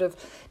be sort of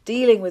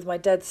dealing with my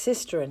dead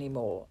sister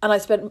anymore. And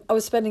I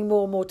was spending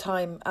more and more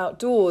time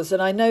outdoors,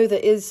 and I know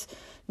that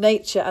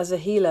nature as a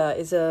healer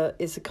is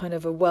a kind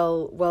of a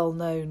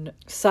well-known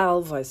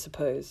salve, I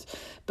suppose.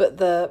 But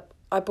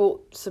I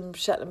bought some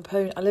Shetland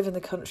pony. I live in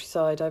the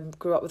countryside. I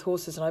grew up with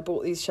horses, and I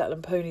bought these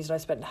Shetland ponies, and I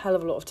spent a hell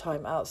of a lot of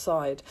time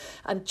outside.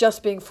 And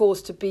just being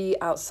forced to be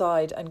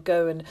outside and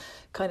go and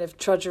kind of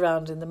trudge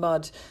around in the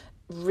mud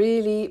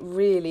really,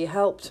 really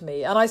helped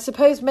me. And I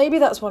suppose maybe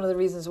that's one of the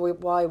reasons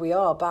why we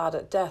are bad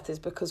at death, is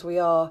because we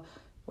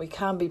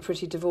can be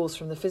pretty divorced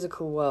from the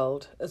physical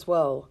world as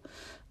well.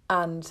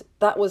 And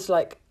that was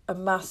like a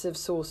massive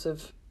source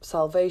of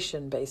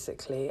salvation,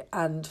 basically,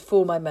 and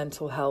for my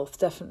mental health,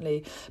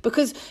 definitely.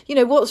 Because,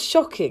 what's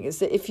shocking is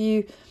that if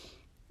you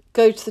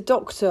go to the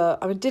doctor,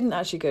 I didn't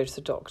actually go to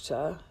the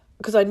doctor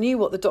because I knew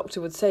what the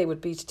doctor would say would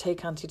be to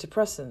take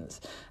antidepressants.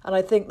 And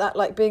I think that,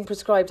 like, being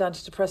prescribed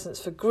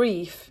antidepressants for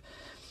grief,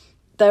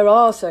 there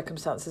are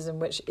circumstances in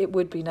which it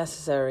would be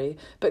necessary,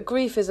 but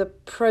grief is a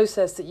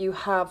process that you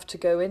have to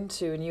go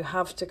into, and you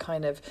have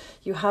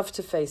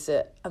to face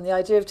it. And the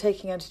idea of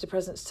taking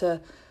antidepressants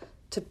to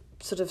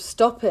sort of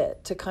stop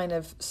it, to kind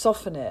of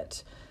soften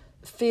it,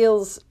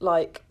 feels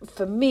like,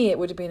 for me, it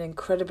would have been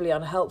incredibly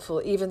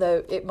unhelpful, even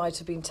though it might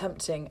have been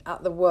tempting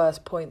at the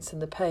worst points in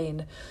the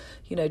pain,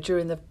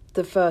 during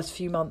the first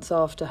few months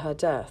after her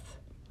death.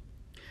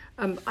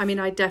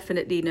 I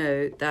definitely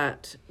know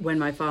that when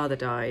my father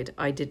died,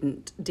 I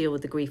didn't deal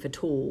with the grief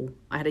at all.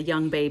 I had a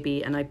young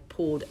baby, and I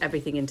poured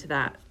everything into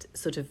that,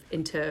 sort of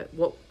into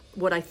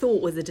what I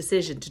thought was a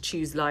decision to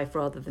choose life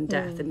rather than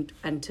death,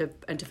 and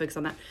to focus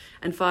on that.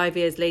 And 5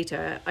 years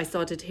later, I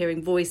started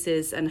hearing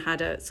voices and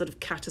had a sort of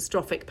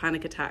catastrophic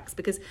panic attacks,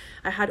 because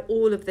I had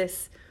all of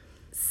this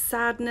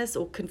sadness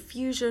or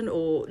confusion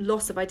or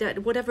loss of identity,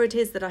 whatever it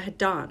is that I had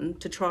done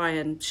to try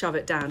and shove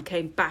it down,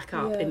 came back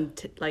up in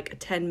like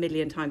 10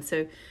 million times.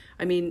 So,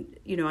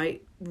 I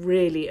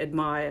really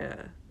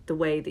admire the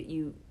way that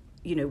you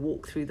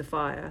walk through the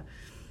fire.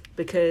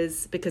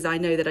 because I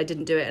know that I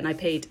didn't do it, and I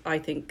paid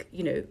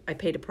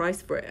a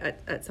price for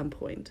it at some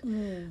point.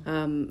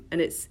 And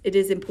it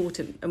is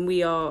important, and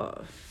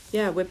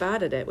we're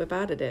bad at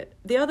it.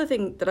 The other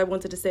thing that I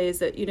wanted to say is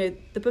that,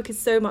 the book is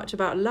so much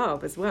about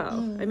love as well.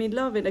 I mean,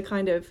 love in a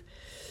kind of,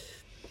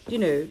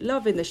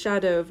 love in the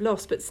shadow of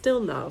loss, but still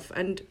love.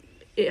 And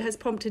it has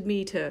prompted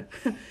me to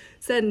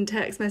send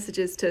text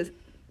messages to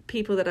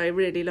people that I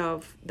really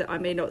love that I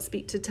may not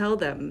speak to, tell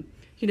them,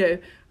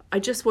 I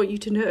just want you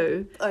to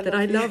know that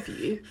I love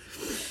you,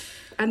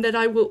 and that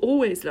I will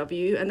always love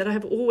you, and that I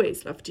have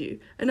always loved you.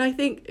 And I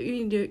think,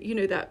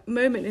 that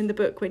moment in the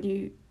book when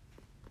you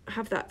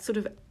have that sort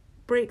of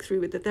breakthrough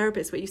with the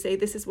therapist where you say,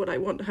 this is what I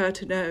want her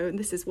to know, and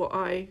this is what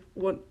I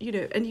want,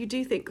 and you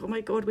do think, oh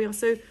my God, we are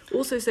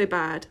also so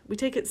bad. We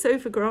take it so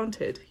for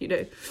granted,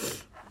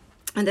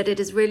 and that it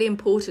is really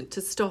important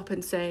to stop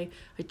and say,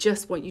 I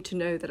just want you to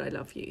know that I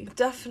love you.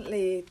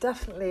 Definitely.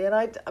 And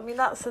I mean,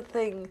 that's the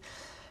thing.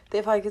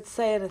 If I could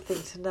say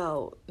anything to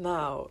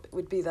now, it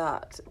would be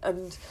that.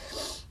 And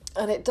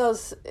it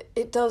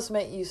does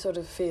make you sort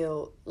of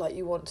feel like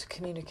you want to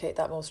communicate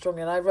that more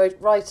strongly. And I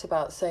write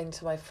about saying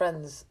to my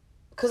friends,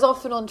 because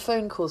often on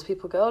phone calls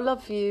people go, oh,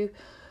 love you.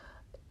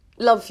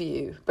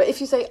 But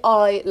if you say,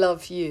 I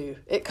love you,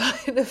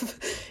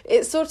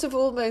 it sort of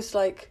almost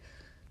like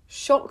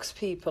shocks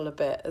people a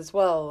bit as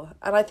well.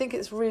 And I think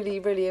it's really,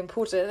 really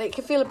important. And it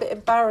can feel a bit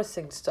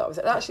embarrassing to start with.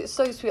 And actually, it's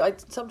so sweet. I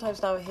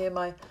sometimes now hear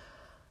my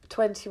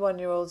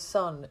 21-year-old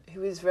son,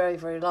 who is very,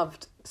 very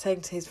loved,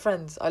 saying to his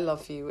friends, I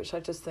love you, which I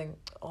just think,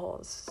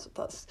 oh,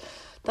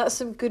 that's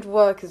some good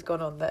work has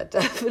gone on there.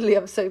 Definitely,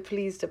 I'm so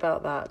pleased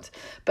about that.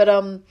 But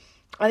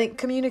I think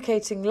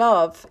communicating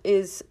love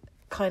is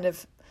kind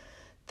of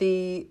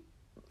the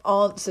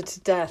answer to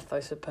death, I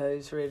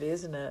suppose, really,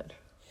 isn't it?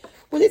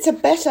 Well, it's a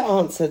better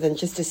answer than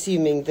just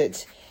assuming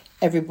that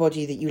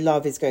everybody that you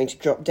love is going to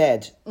drop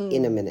dead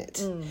in a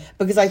minute.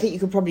 Because I think you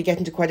could probably get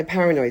into quite a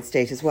paranoid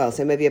state as well.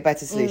 So maybe a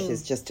better solution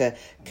is just to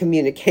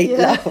communicate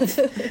love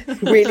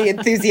really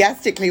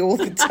enthusiastically all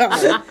the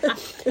time.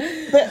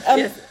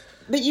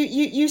 But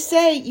you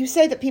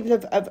say that people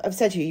have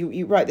said to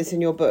you write this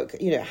in your book,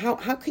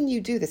 how can you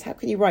do this? How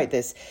can you write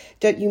this?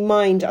 Don't you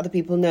mind other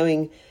people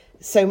knowing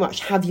so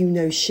much? Have you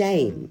no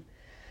shame?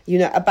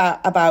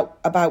 About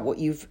what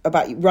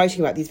about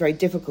writing about these very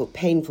difficult,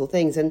 painful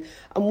things, and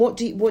what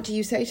do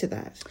you say to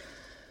that?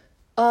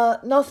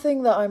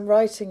 Nothing that I'm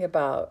writing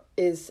about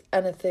is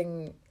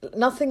anything.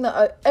 Everything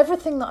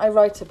that I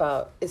write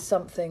about is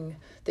something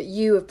that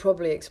you have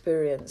probably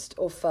experienced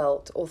or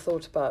felt or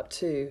thought about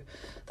too.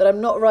 That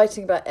I'm not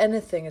writing about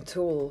anything at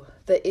all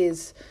that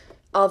is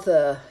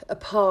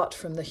apart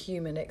from the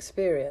human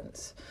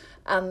experience.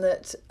 And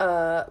that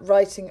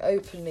writing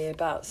openly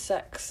about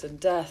sex and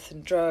death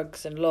and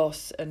drugs and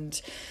loss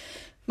and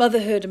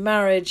motherhood and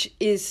marriage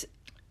is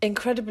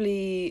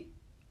incredibly,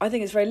 I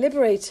think it's very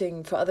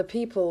liberating for other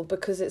people,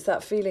 because it's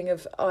that feeling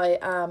of I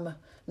am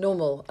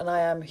normal and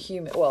I am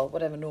human. Well,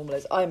 whatever normal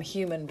is, I'm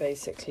human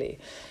basically.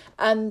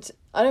 And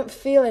I don't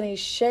feel any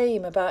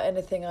shame about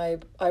anything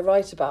I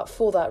write about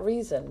for that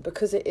reason,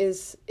 because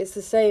it's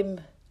the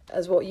same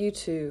as what you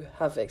two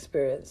have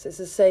experienced. It's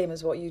the same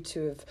as what you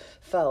two have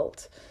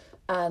felt.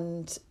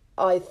 And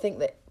I think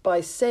that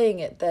by saying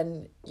it,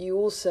 then you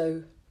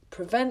also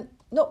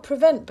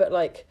but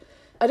like,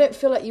 I don't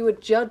feel like you would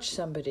judge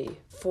somebody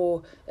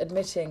for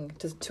admitting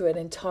to an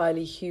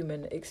entirely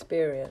human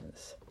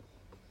experience.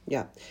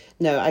 Yeah,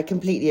 no, I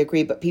completely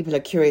agree. But people are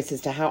curious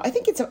as to how. I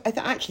think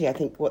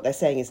what they're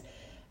saying is,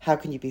 how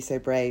can you be so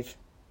brave?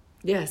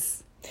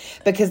 Yes.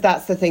 Because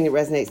that's the thing that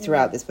resonates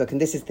throughout this book, and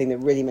this is the thing that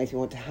really makes me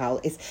want to howl,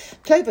 is,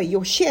 Clover,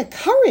 your sheer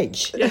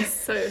courage.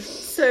 Yes,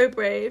 so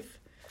brave.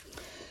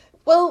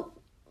 Well,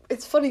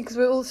 it's funny because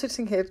we're all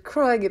sitting here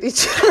crying at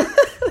each other.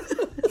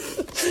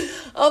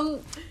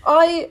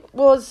 I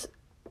was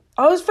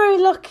very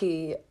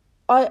lucky.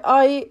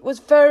 I was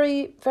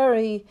very,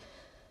 very,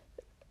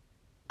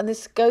 and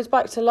this goes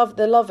back to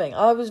loving.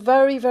 I was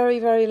very, very,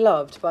 very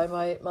loved by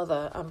my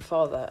mother and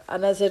father.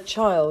 And as a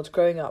child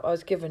growing up, I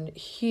was given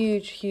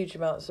huge, huge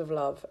amounts of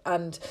love.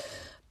 And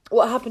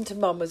what happened to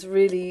Mum was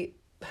really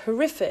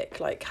horrific,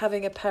 like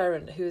having a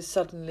parent who is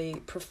suddenly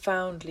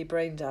profoundly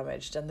brain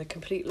damaged, and the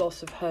complete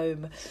loss of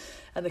home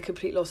and the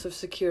complete loss of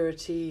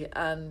security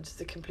and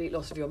the complete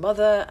loss of your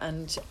mother,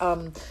 and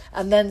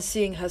then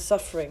seeing her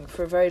suffering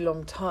for a very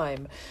long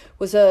time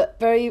was a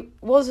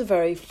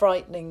very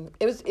frightening.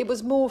 It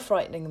was more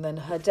frightening than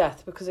her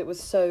death, because it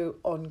was so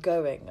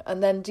ongoing.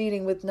 And then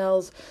dealing with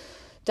Nell's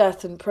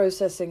death and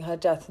processing her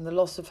death and the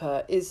loss of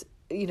her is,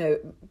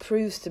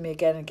 proves to me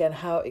again and again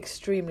how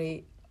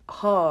extremely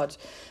hard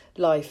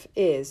life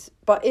is.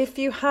 But if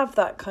you have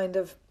that kind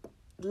of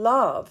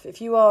love, if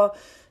you are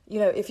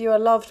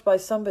loved by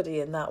somebody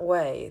in that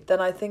way,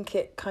 then I think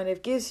it kind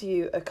of gives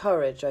you a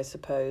courage, I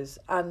suppose.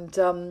 And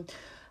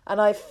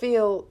I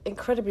feel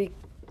incredibly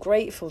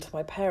grateful to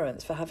my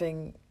parents for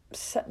having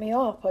set me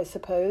up, I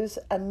suppose,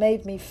 and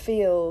made me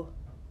feel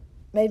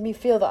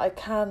that I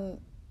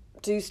can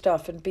do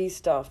stuff and be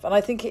stuff. And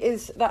I think it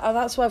is that, and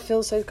that's why I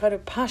feel so kind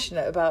of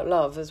passionate about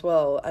love as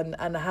well,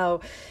 and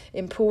how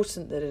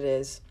important that it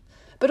is.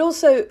 But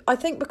also, I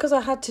think because I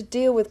had to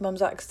deal with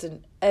Mum's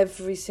accident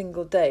every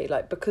single day,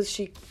 like because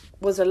she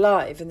was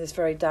alive in this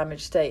very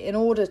damaged state, in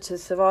order to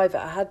survive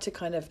it, I had to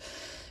kind of,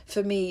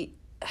 for me,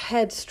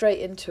 head straight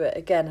into it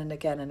again and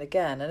again and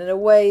again. And in a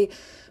way,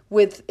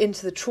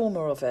 into the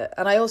trauma of it.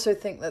 And I also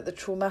think that the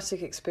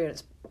traumatic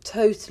experience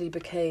totally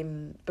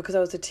became, because I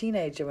was a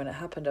teenager when it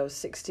happened, I was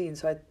 16,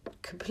 so I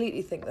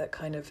completely think that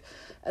kind of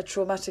a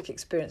traumatic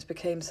experience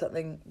became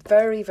something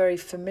very, very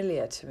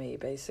familiar to me,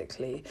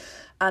 basically.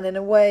 And in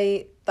a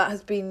way that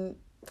has been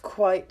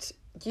quite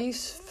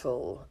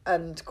useful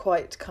and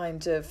quite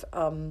kind of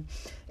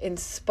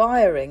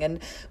inspiring. And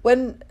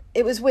when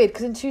it was weird,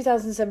 because in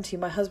 2017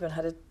 my husband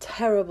had a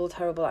terrible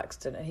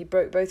accident, and he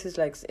broke both his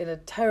legs in a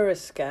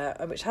terrorist scare,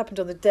 which happened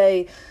on the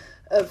day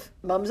of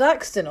Mum's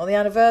accident, on the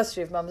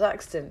anniversary of Mum's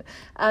accident.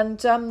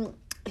 And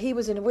he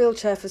was in a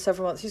wheelchair for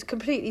several months. He's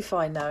completely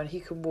fine now and he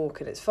can walk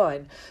and it's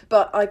fine.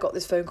 But I got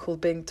this phone call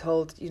being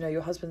told,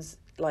 your husband's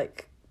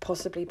like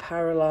possibly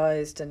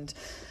paralysed, and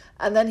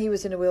then he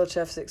was in a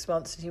wheelchair for 6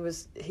 months, and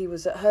he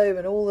was at home,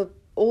 and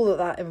all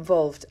that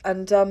involved.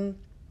 And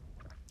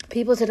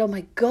people said, "Oh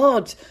my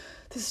God,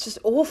 this is just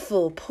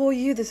awful. Poor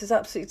you. This is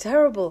absolutely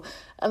terrible."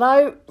 And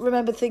I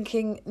remember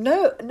thinking,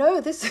 no,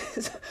 this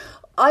is,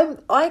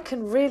 I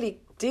can really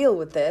deal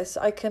with this.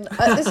 I can.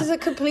 This is a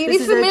completely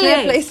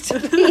familiar place to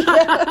be.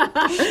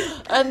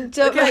 And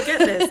okay, I get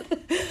this.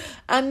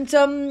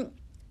 And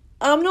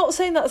I'm not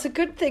saying that's a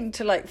good thing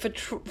to like for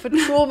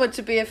trauma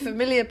to be a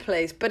familiar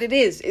place, but it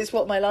is. It's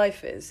what my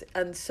life is,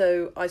 and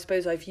so I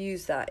suppose I've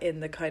used that in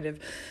the kind of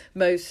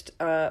most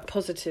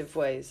positive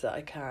ways that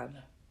I can.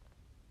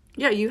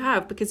 Yeah, you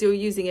have, because you're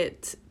using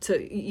it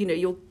to,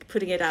 you're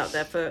putting it out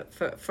there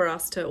for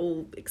us to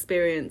all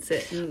experience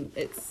it. And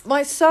it's...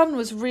 My son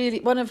was really,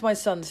 one of my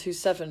sons who's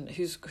 7,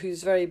 who's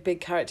a very big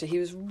character, he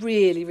was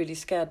really, really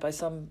scared by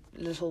some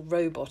little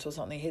robot or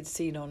something he'd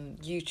seen on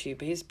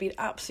YouTube. He's been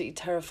absolutely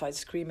terrified,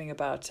 screaming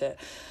about it.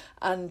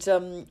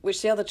 And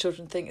which the other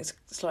children think is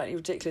slightly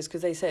ridiculous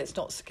because they say it's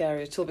not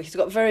scary at all. But he's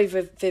got very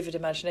vivid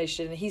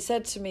imagination. And he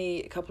said to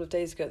me a couple of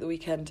days ago at the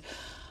weekend,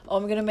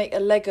 I'm going to make a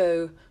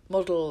Lego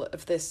model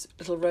of this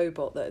little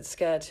robot that had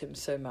scared him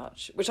so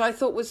much, which I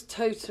thought was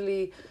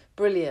totally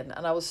brilliant.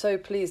 And I was so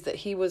pleased that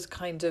he was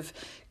kind of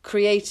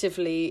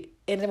creatively,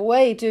 in a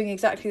way, doing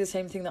exactly the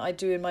same thing that I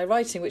do in my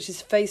writing, which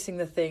is facing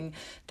the thing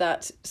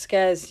that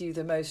scares you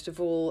the most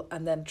of all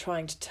and then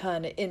trying to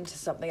turn it into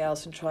something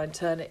else and try and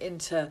turn it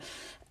into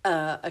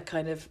a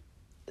kind of,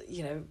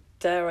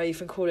 dare I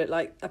even call it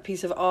like a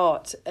piece of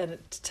art, and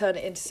to turn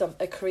it into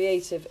a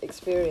creative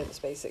experience,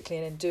 basically,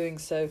 and in doing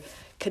so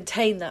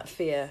contain that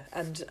fear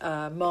and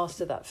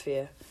master that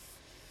fear.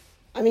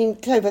 I mean,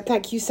 Clover,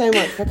 thank you so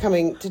much for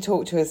coming to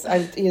talk to us. I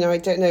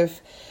don't know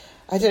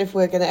if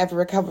we're going to ever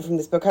recover from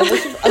this book.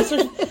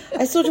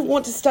 I sort of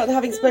want to start,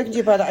 having spoken to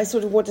you about it, I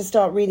sort of want to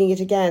start reading it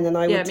again, and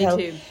I would tell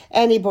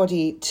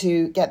anybody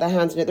to get their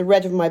hands on it. The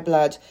Red of My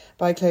Blood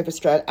by Clover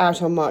Stroud,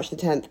 out on March the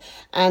 10th.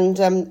 And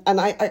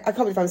I can't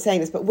believe I'm saying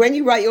this, but when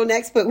you write your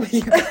next book, will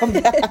you come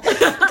back?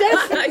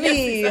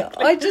 Definitely.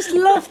 I just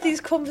love these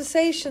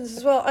conversations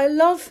as well. I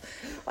love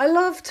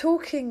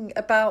talking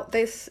about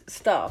this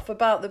stuff,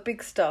 about the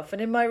big stuff,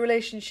 and in my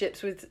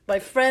relationships with my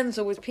friends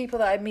or with people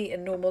that I meet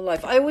in normal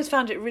life. I always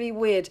found it really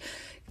weird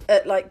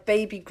at like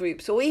baby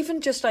groups, or even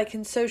just like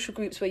in social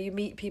groups where you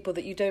meet people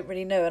that you don't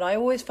really know, and I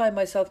always find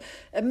myself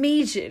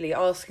immediately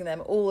asking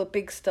them all the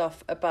big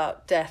stuff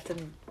about death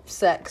and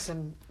sex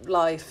and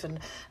life, and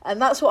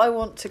that's what I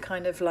want to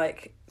kind of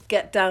like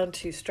get down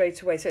to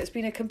straight away. So it's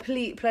been a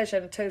complete pleasure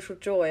and a total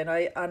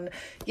joy, and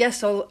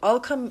yes,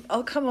 I'll come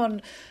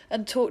on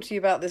and talk to you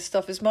about this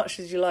stuff as much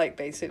as you like.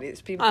 Basically,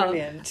 it's been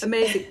brilliant.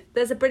 Amazing.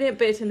 There's a brilliant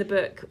bit in the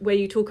book where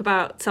you talk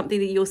about something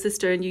that your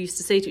sister and you used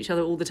to say to each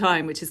other all the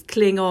time, which is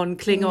cling on,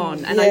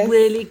 and yes. I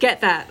really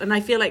get that, and I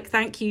feel like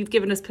thank you, you've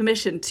given us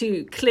permission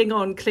to cling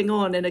on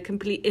in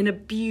a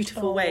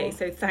beautiful way.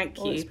 So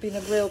thank you. It's been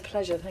a real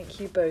pleasure.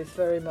 Thank you both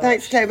very much.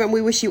 Thanks, Clover, and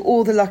we wish you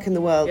all the luck in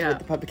the world with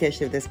the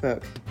publication of this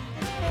book.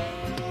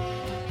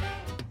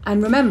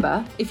 And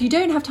remember, if you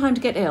don't have time to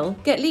get ill,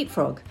 get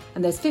Leapfrog.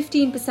 And there's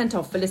 15%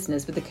 off for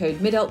listeners with the code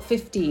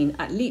MIDALT15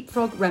 at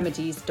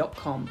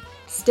leapfrogremedies.com.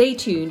 Stay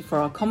tuned for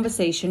our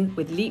conversation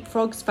with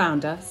Leapfrog's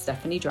founder,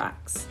 Stephanie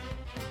Drax.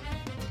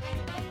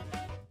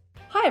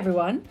 Hi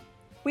everyone.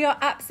 We are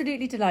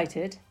absolutely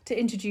delighted to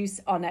introduce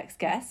our next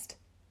guest,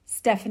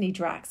 Stephanie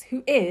Drax,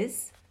 who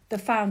is the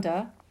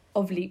founder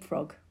of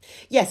Leapfrog.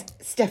 Yes,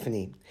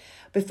 Stephanie.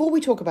 Before we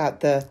talk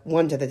about the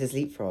wonder that is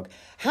Leapfrog,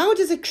 how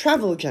does a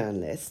travel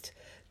journalist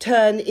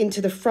turn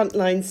into the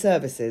frontline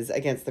services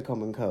against the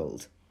common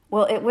cold?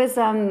 Well, it was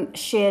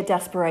sheer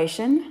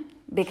desperation,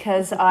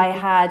 because I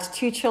had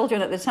 2 children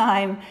at the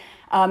time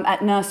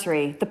at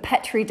nursery, the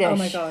Petri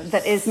dish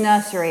that is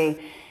nursery.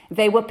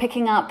 They were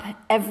picking up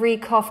every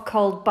cough,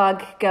 cold,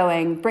 bug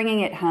going,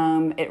 bringing it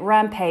home. It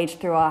rampaged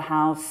through our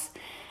house.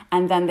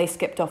 and then they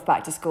skipped off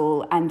back to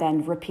school and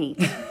then repeat.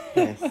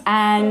 Yes.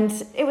 And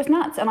it was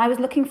nuts, and I was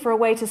looking for a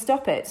way to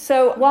stop it.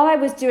 So while I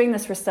was doing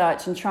this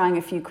research and trying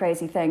a few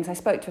crazy things, I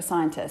spoke to a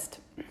scientist,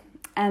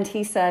 and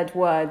he said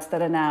words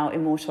that are now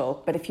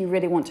immortal, but if you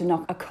really want to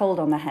knock a cold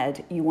on the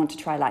head, you want to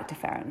try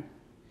lactoferrin.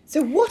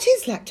 So what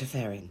is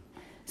lactoferrin?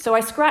 So I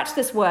scratched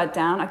this word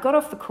down, I got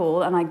off the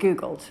call and I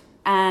Googled.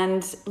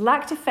 And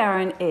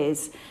lactoferrin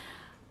is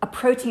a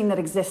protein that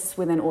exists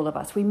within all of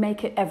us. We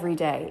make it every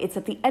day. It's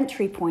at the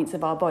entry points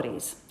of our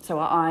bodies. So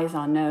our eyes,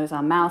 our nose,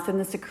 our mouth, and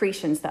the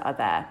secretions that are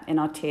there in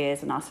our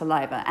tears and our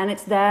saliva. And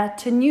it's there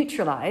to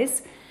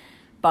neutralize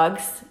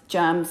bugs,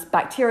 germs,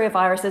 bacteria,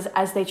 viruses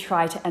as they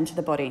try to enter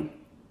the body.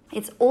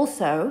 It's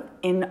also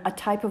in a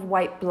type of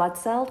white blood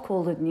cell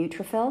called a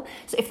neutrophil.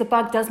 So if the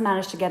bug does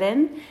manage to get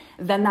in,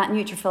 then that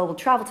neutrophil will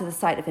travel to the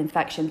site of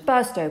infection,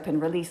 burst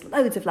open, release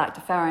loads of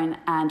lactoferrin,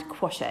 and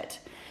quash it.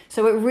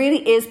 So it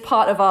really is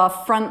part of our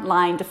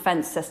frontline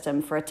defense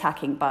system for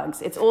attacking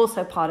bugs. It's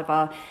also part of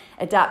our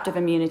adaptive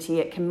immunity.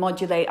 It can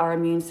modulate our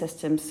immune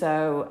system.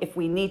 So if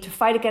we need to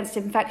fight against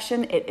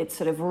infection, it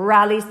sort of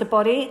rallies the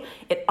body,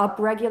 it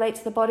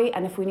upregulates the body.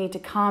 And if we need to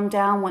calm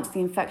down once the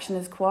infection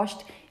is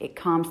quashed, it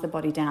calms the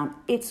body down.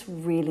 It's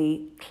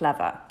really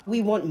clever.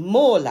 We want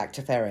more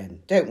lactoferrin,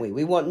 don't we?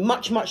 We want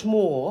much, much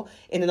more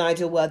in an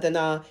ideal world than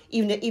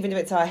even if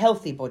it's our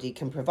healthy body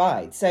can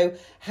provide. So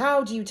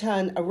how do you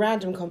turn a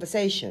random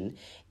conversation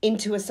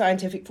into a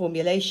scientific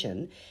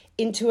formulation,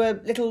 into a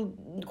little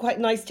quite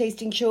nice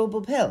tasting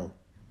chewable pill?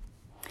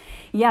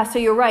 Yeah, so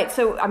you're right.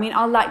 So, I mean,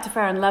 our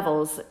lactoferrin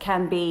levels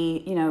can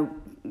be,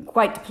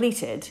 quite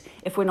depleted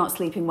if we're not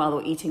sleeping well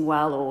or eating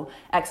well or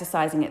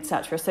exercising,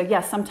 etc. So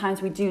yes,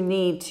 sometimes we do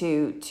need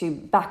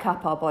to back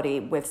up our body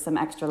with some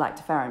extra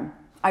lactoferrin.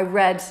 I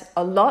read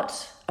a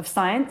lot of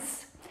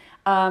science.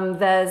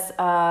 There's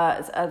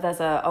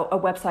a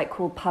website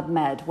called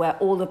PubMed where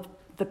all of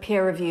the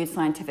peer-reviewed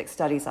scientific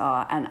studies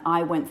are, and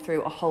I went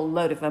through a whole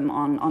load of them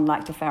on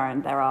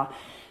lactoferrin.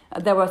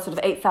 There were sort of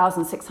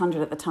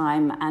 8,600 at the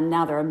time, and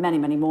now there are many,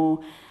 many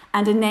more.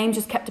 And a name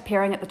just kept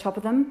appearing at the top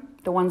of them,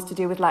 the ones to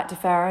do with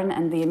lactoferrin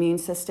and the immune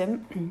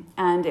system.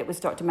 And it was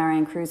Dr.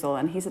 Marian Krusel,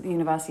 and he's at the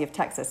University of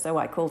Texas, so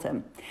I called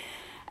him.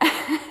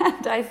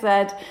 And I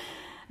said,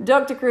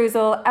 Dr.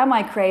 Krusel, am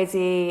I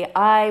crazy?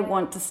 I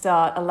want to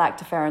start a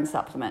lactoferrin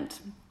supplement.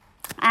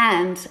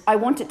 And I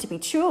want it to be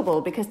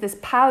chewable because this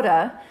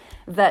powder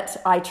that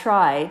I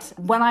tried,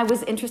 when I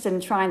was interested in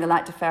trying the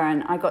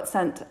lactoferrin, I got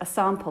sent a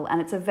sample,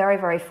 and it's a very,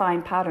 very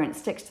fine powder, and it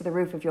sticks to the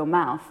roof of your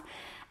mouth.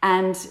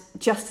 And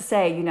just to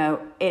say,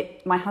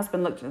 my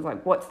husband looked at it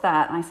like, what's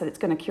that? And I said, it's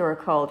going to cure a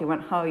cold. He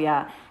went, oh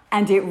yeah.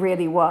 And it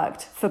really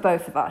worked for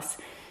both of us.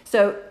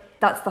 So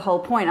that's the whole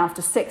point.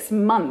 After 6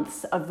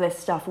 months of this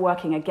stuff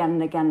working again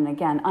and again and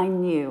again, I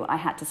knew I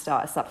had to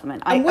start a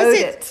supplement. And was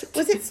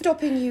it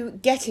stopping you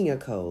getting a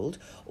cold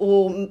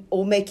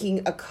or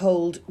making a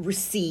cold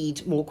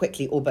recede more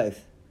quickly, or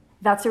both?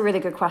 That's a really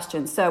good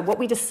question. So what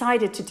we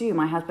decided to do,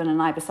 my husband and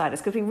I decided,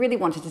 because we really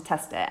wanted to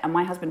test it, and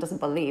my husband doesn't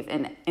believe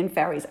in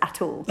fairies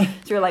at all. So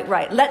we were like,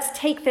 right, let's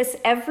take this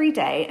every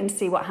day and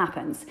see what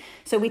happens.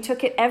 So we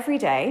took it every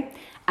day,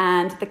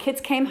 and the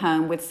kids came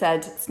home with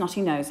said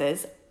snotty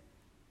noses,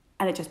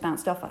 and it just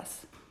bounced off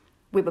us.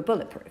 We were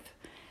bulletproof.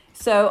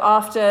 So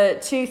after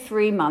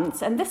 2-3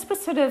 months, and this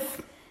was sort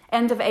of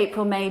end of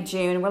April, May,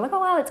 June, we're like, oh,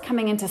 well, it's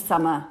coming into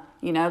summer.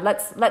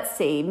 Let's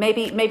see.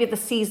 Maybe the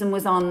season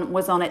was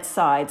on its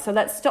side. So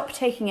let's stop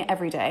taking it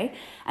every day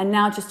and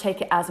now just take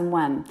it as and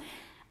when.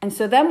 And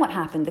so then what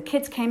happened? The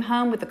kids came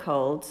home with the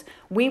colds.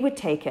 We would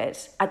take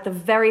it at the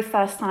very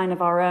first sign of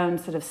our own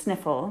sort of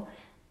sniffle,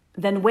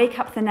 then wake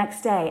up the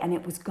next day and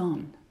it was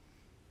gone.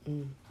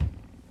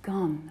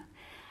 Gone.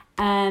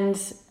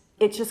 And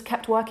it just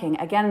kept working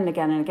again and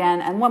again and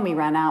again. And when we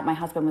ran out, my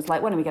husband was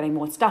like, when are we getting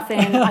more stuff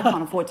in? I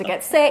can't afford to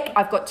get sick.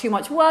 I've got too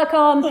much work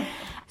on.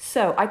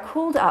 So I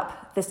called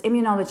up this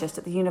immunologist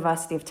at the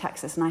University of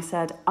Texas and I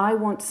said, I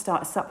want to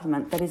start a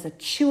supplement that is a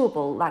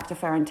chewable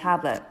lactoferrin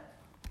tablet.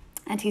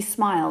 And he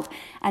smiled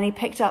and he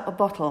picked up a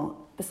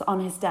bottle on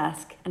his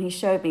desk and he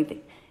showed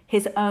me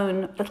his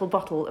own little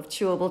bottle of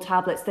chewable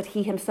tablets that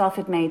he himself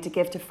had made to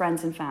give to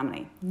friends and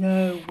family.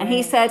 No way. And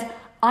he said,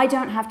 I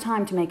don't have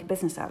time to make a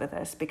business out of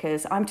this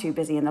because I'm too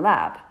busy in the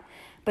lab.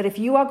 But if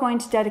you are going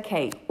to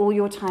dedicate all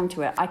your time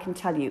to it, I can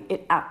tell you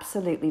it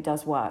absolutely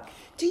does work.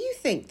 Do you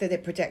think that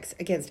it protects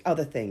against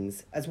other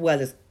things as well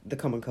as the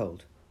common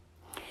cold?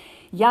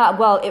 Yeah,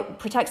 well, it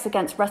protects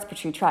against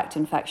respiratory tract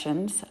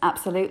infections,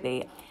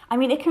 absolutely. I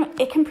mean,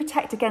 it can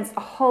protect against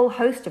a whole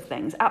host of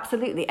things,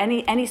 absolutely.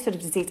 Any sort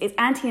of disease. It's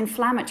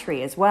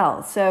anti-inflammatory as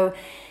well. So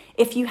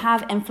if you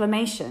have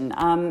inflammation,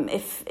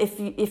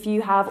 if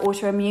you have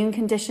autoimmune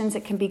conditions,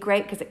 it can be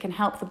great because it can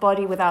help the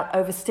body without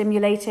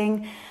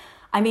overstimulating.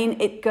 I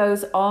mean, it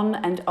goes on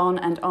and on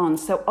and on.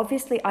 So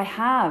obviously I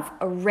have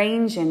a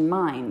range in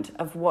mind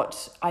of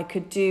what I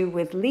could do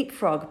with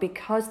Leapfrog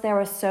because there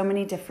are so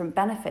many different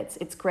benefits.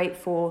 It's great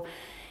for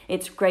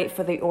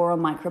the oral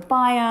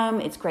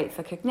microbiome, it's great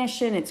for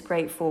cognition, it's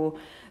great for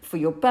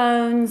your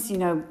bones,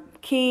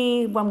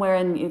 key when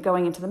we're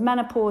going into the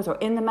menopause or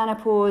in the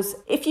menopause.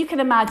 If you can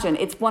imagine,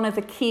 it's one of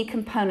the key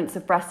components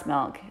of breast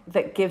milk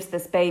that gives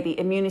this baby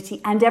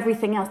immunity and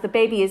everything else. The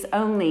baby is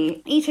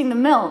only eating the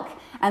milk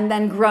and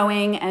then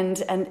growing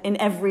and in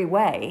every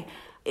way.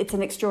 It's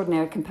an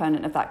extraordinary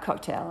component of that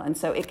cocktail, and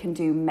so it can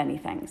do many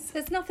things.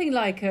 There's nothing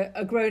like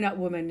a grown-up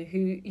woman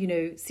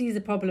who, sees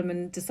a problem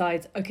and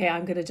decides, okay,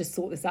 I'm going to just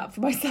sort this out for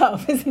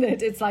myself, isn't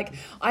it? It's like,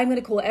 I'm going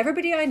to call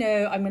everybody I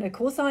know, I'm going to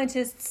call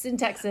scientists in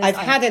Texas. I've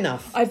had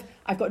enough.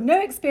 I've got no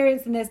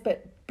experience in this,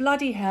 but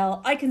bloody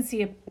hell, I can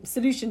see a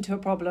solution to a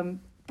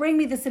problem. Bring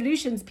me the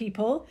solutions,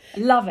 people.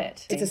 Love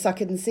it. It's a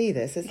suck it and see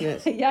this, isn't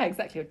it? Yeah,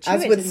 exactly.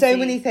 As with so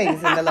many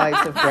things in the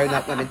lives of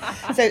grown-up women.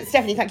 So,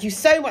 Stephanie, thank you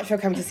so much for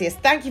coming to see us.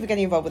 Thank you for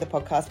getting involved with the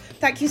podcast.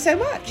 Thank you so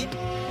much.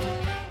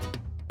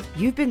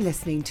 You've been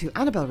listening to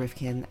Annabel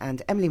Rivkin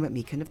and Emily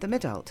McMeekan of The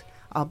Midult.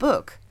 Our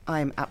book,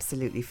 I'm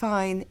Absolutely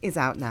Fine, is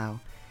out now.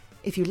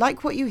 If you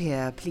like what you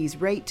hear, please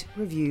rate,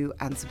 review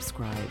and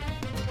subscribe.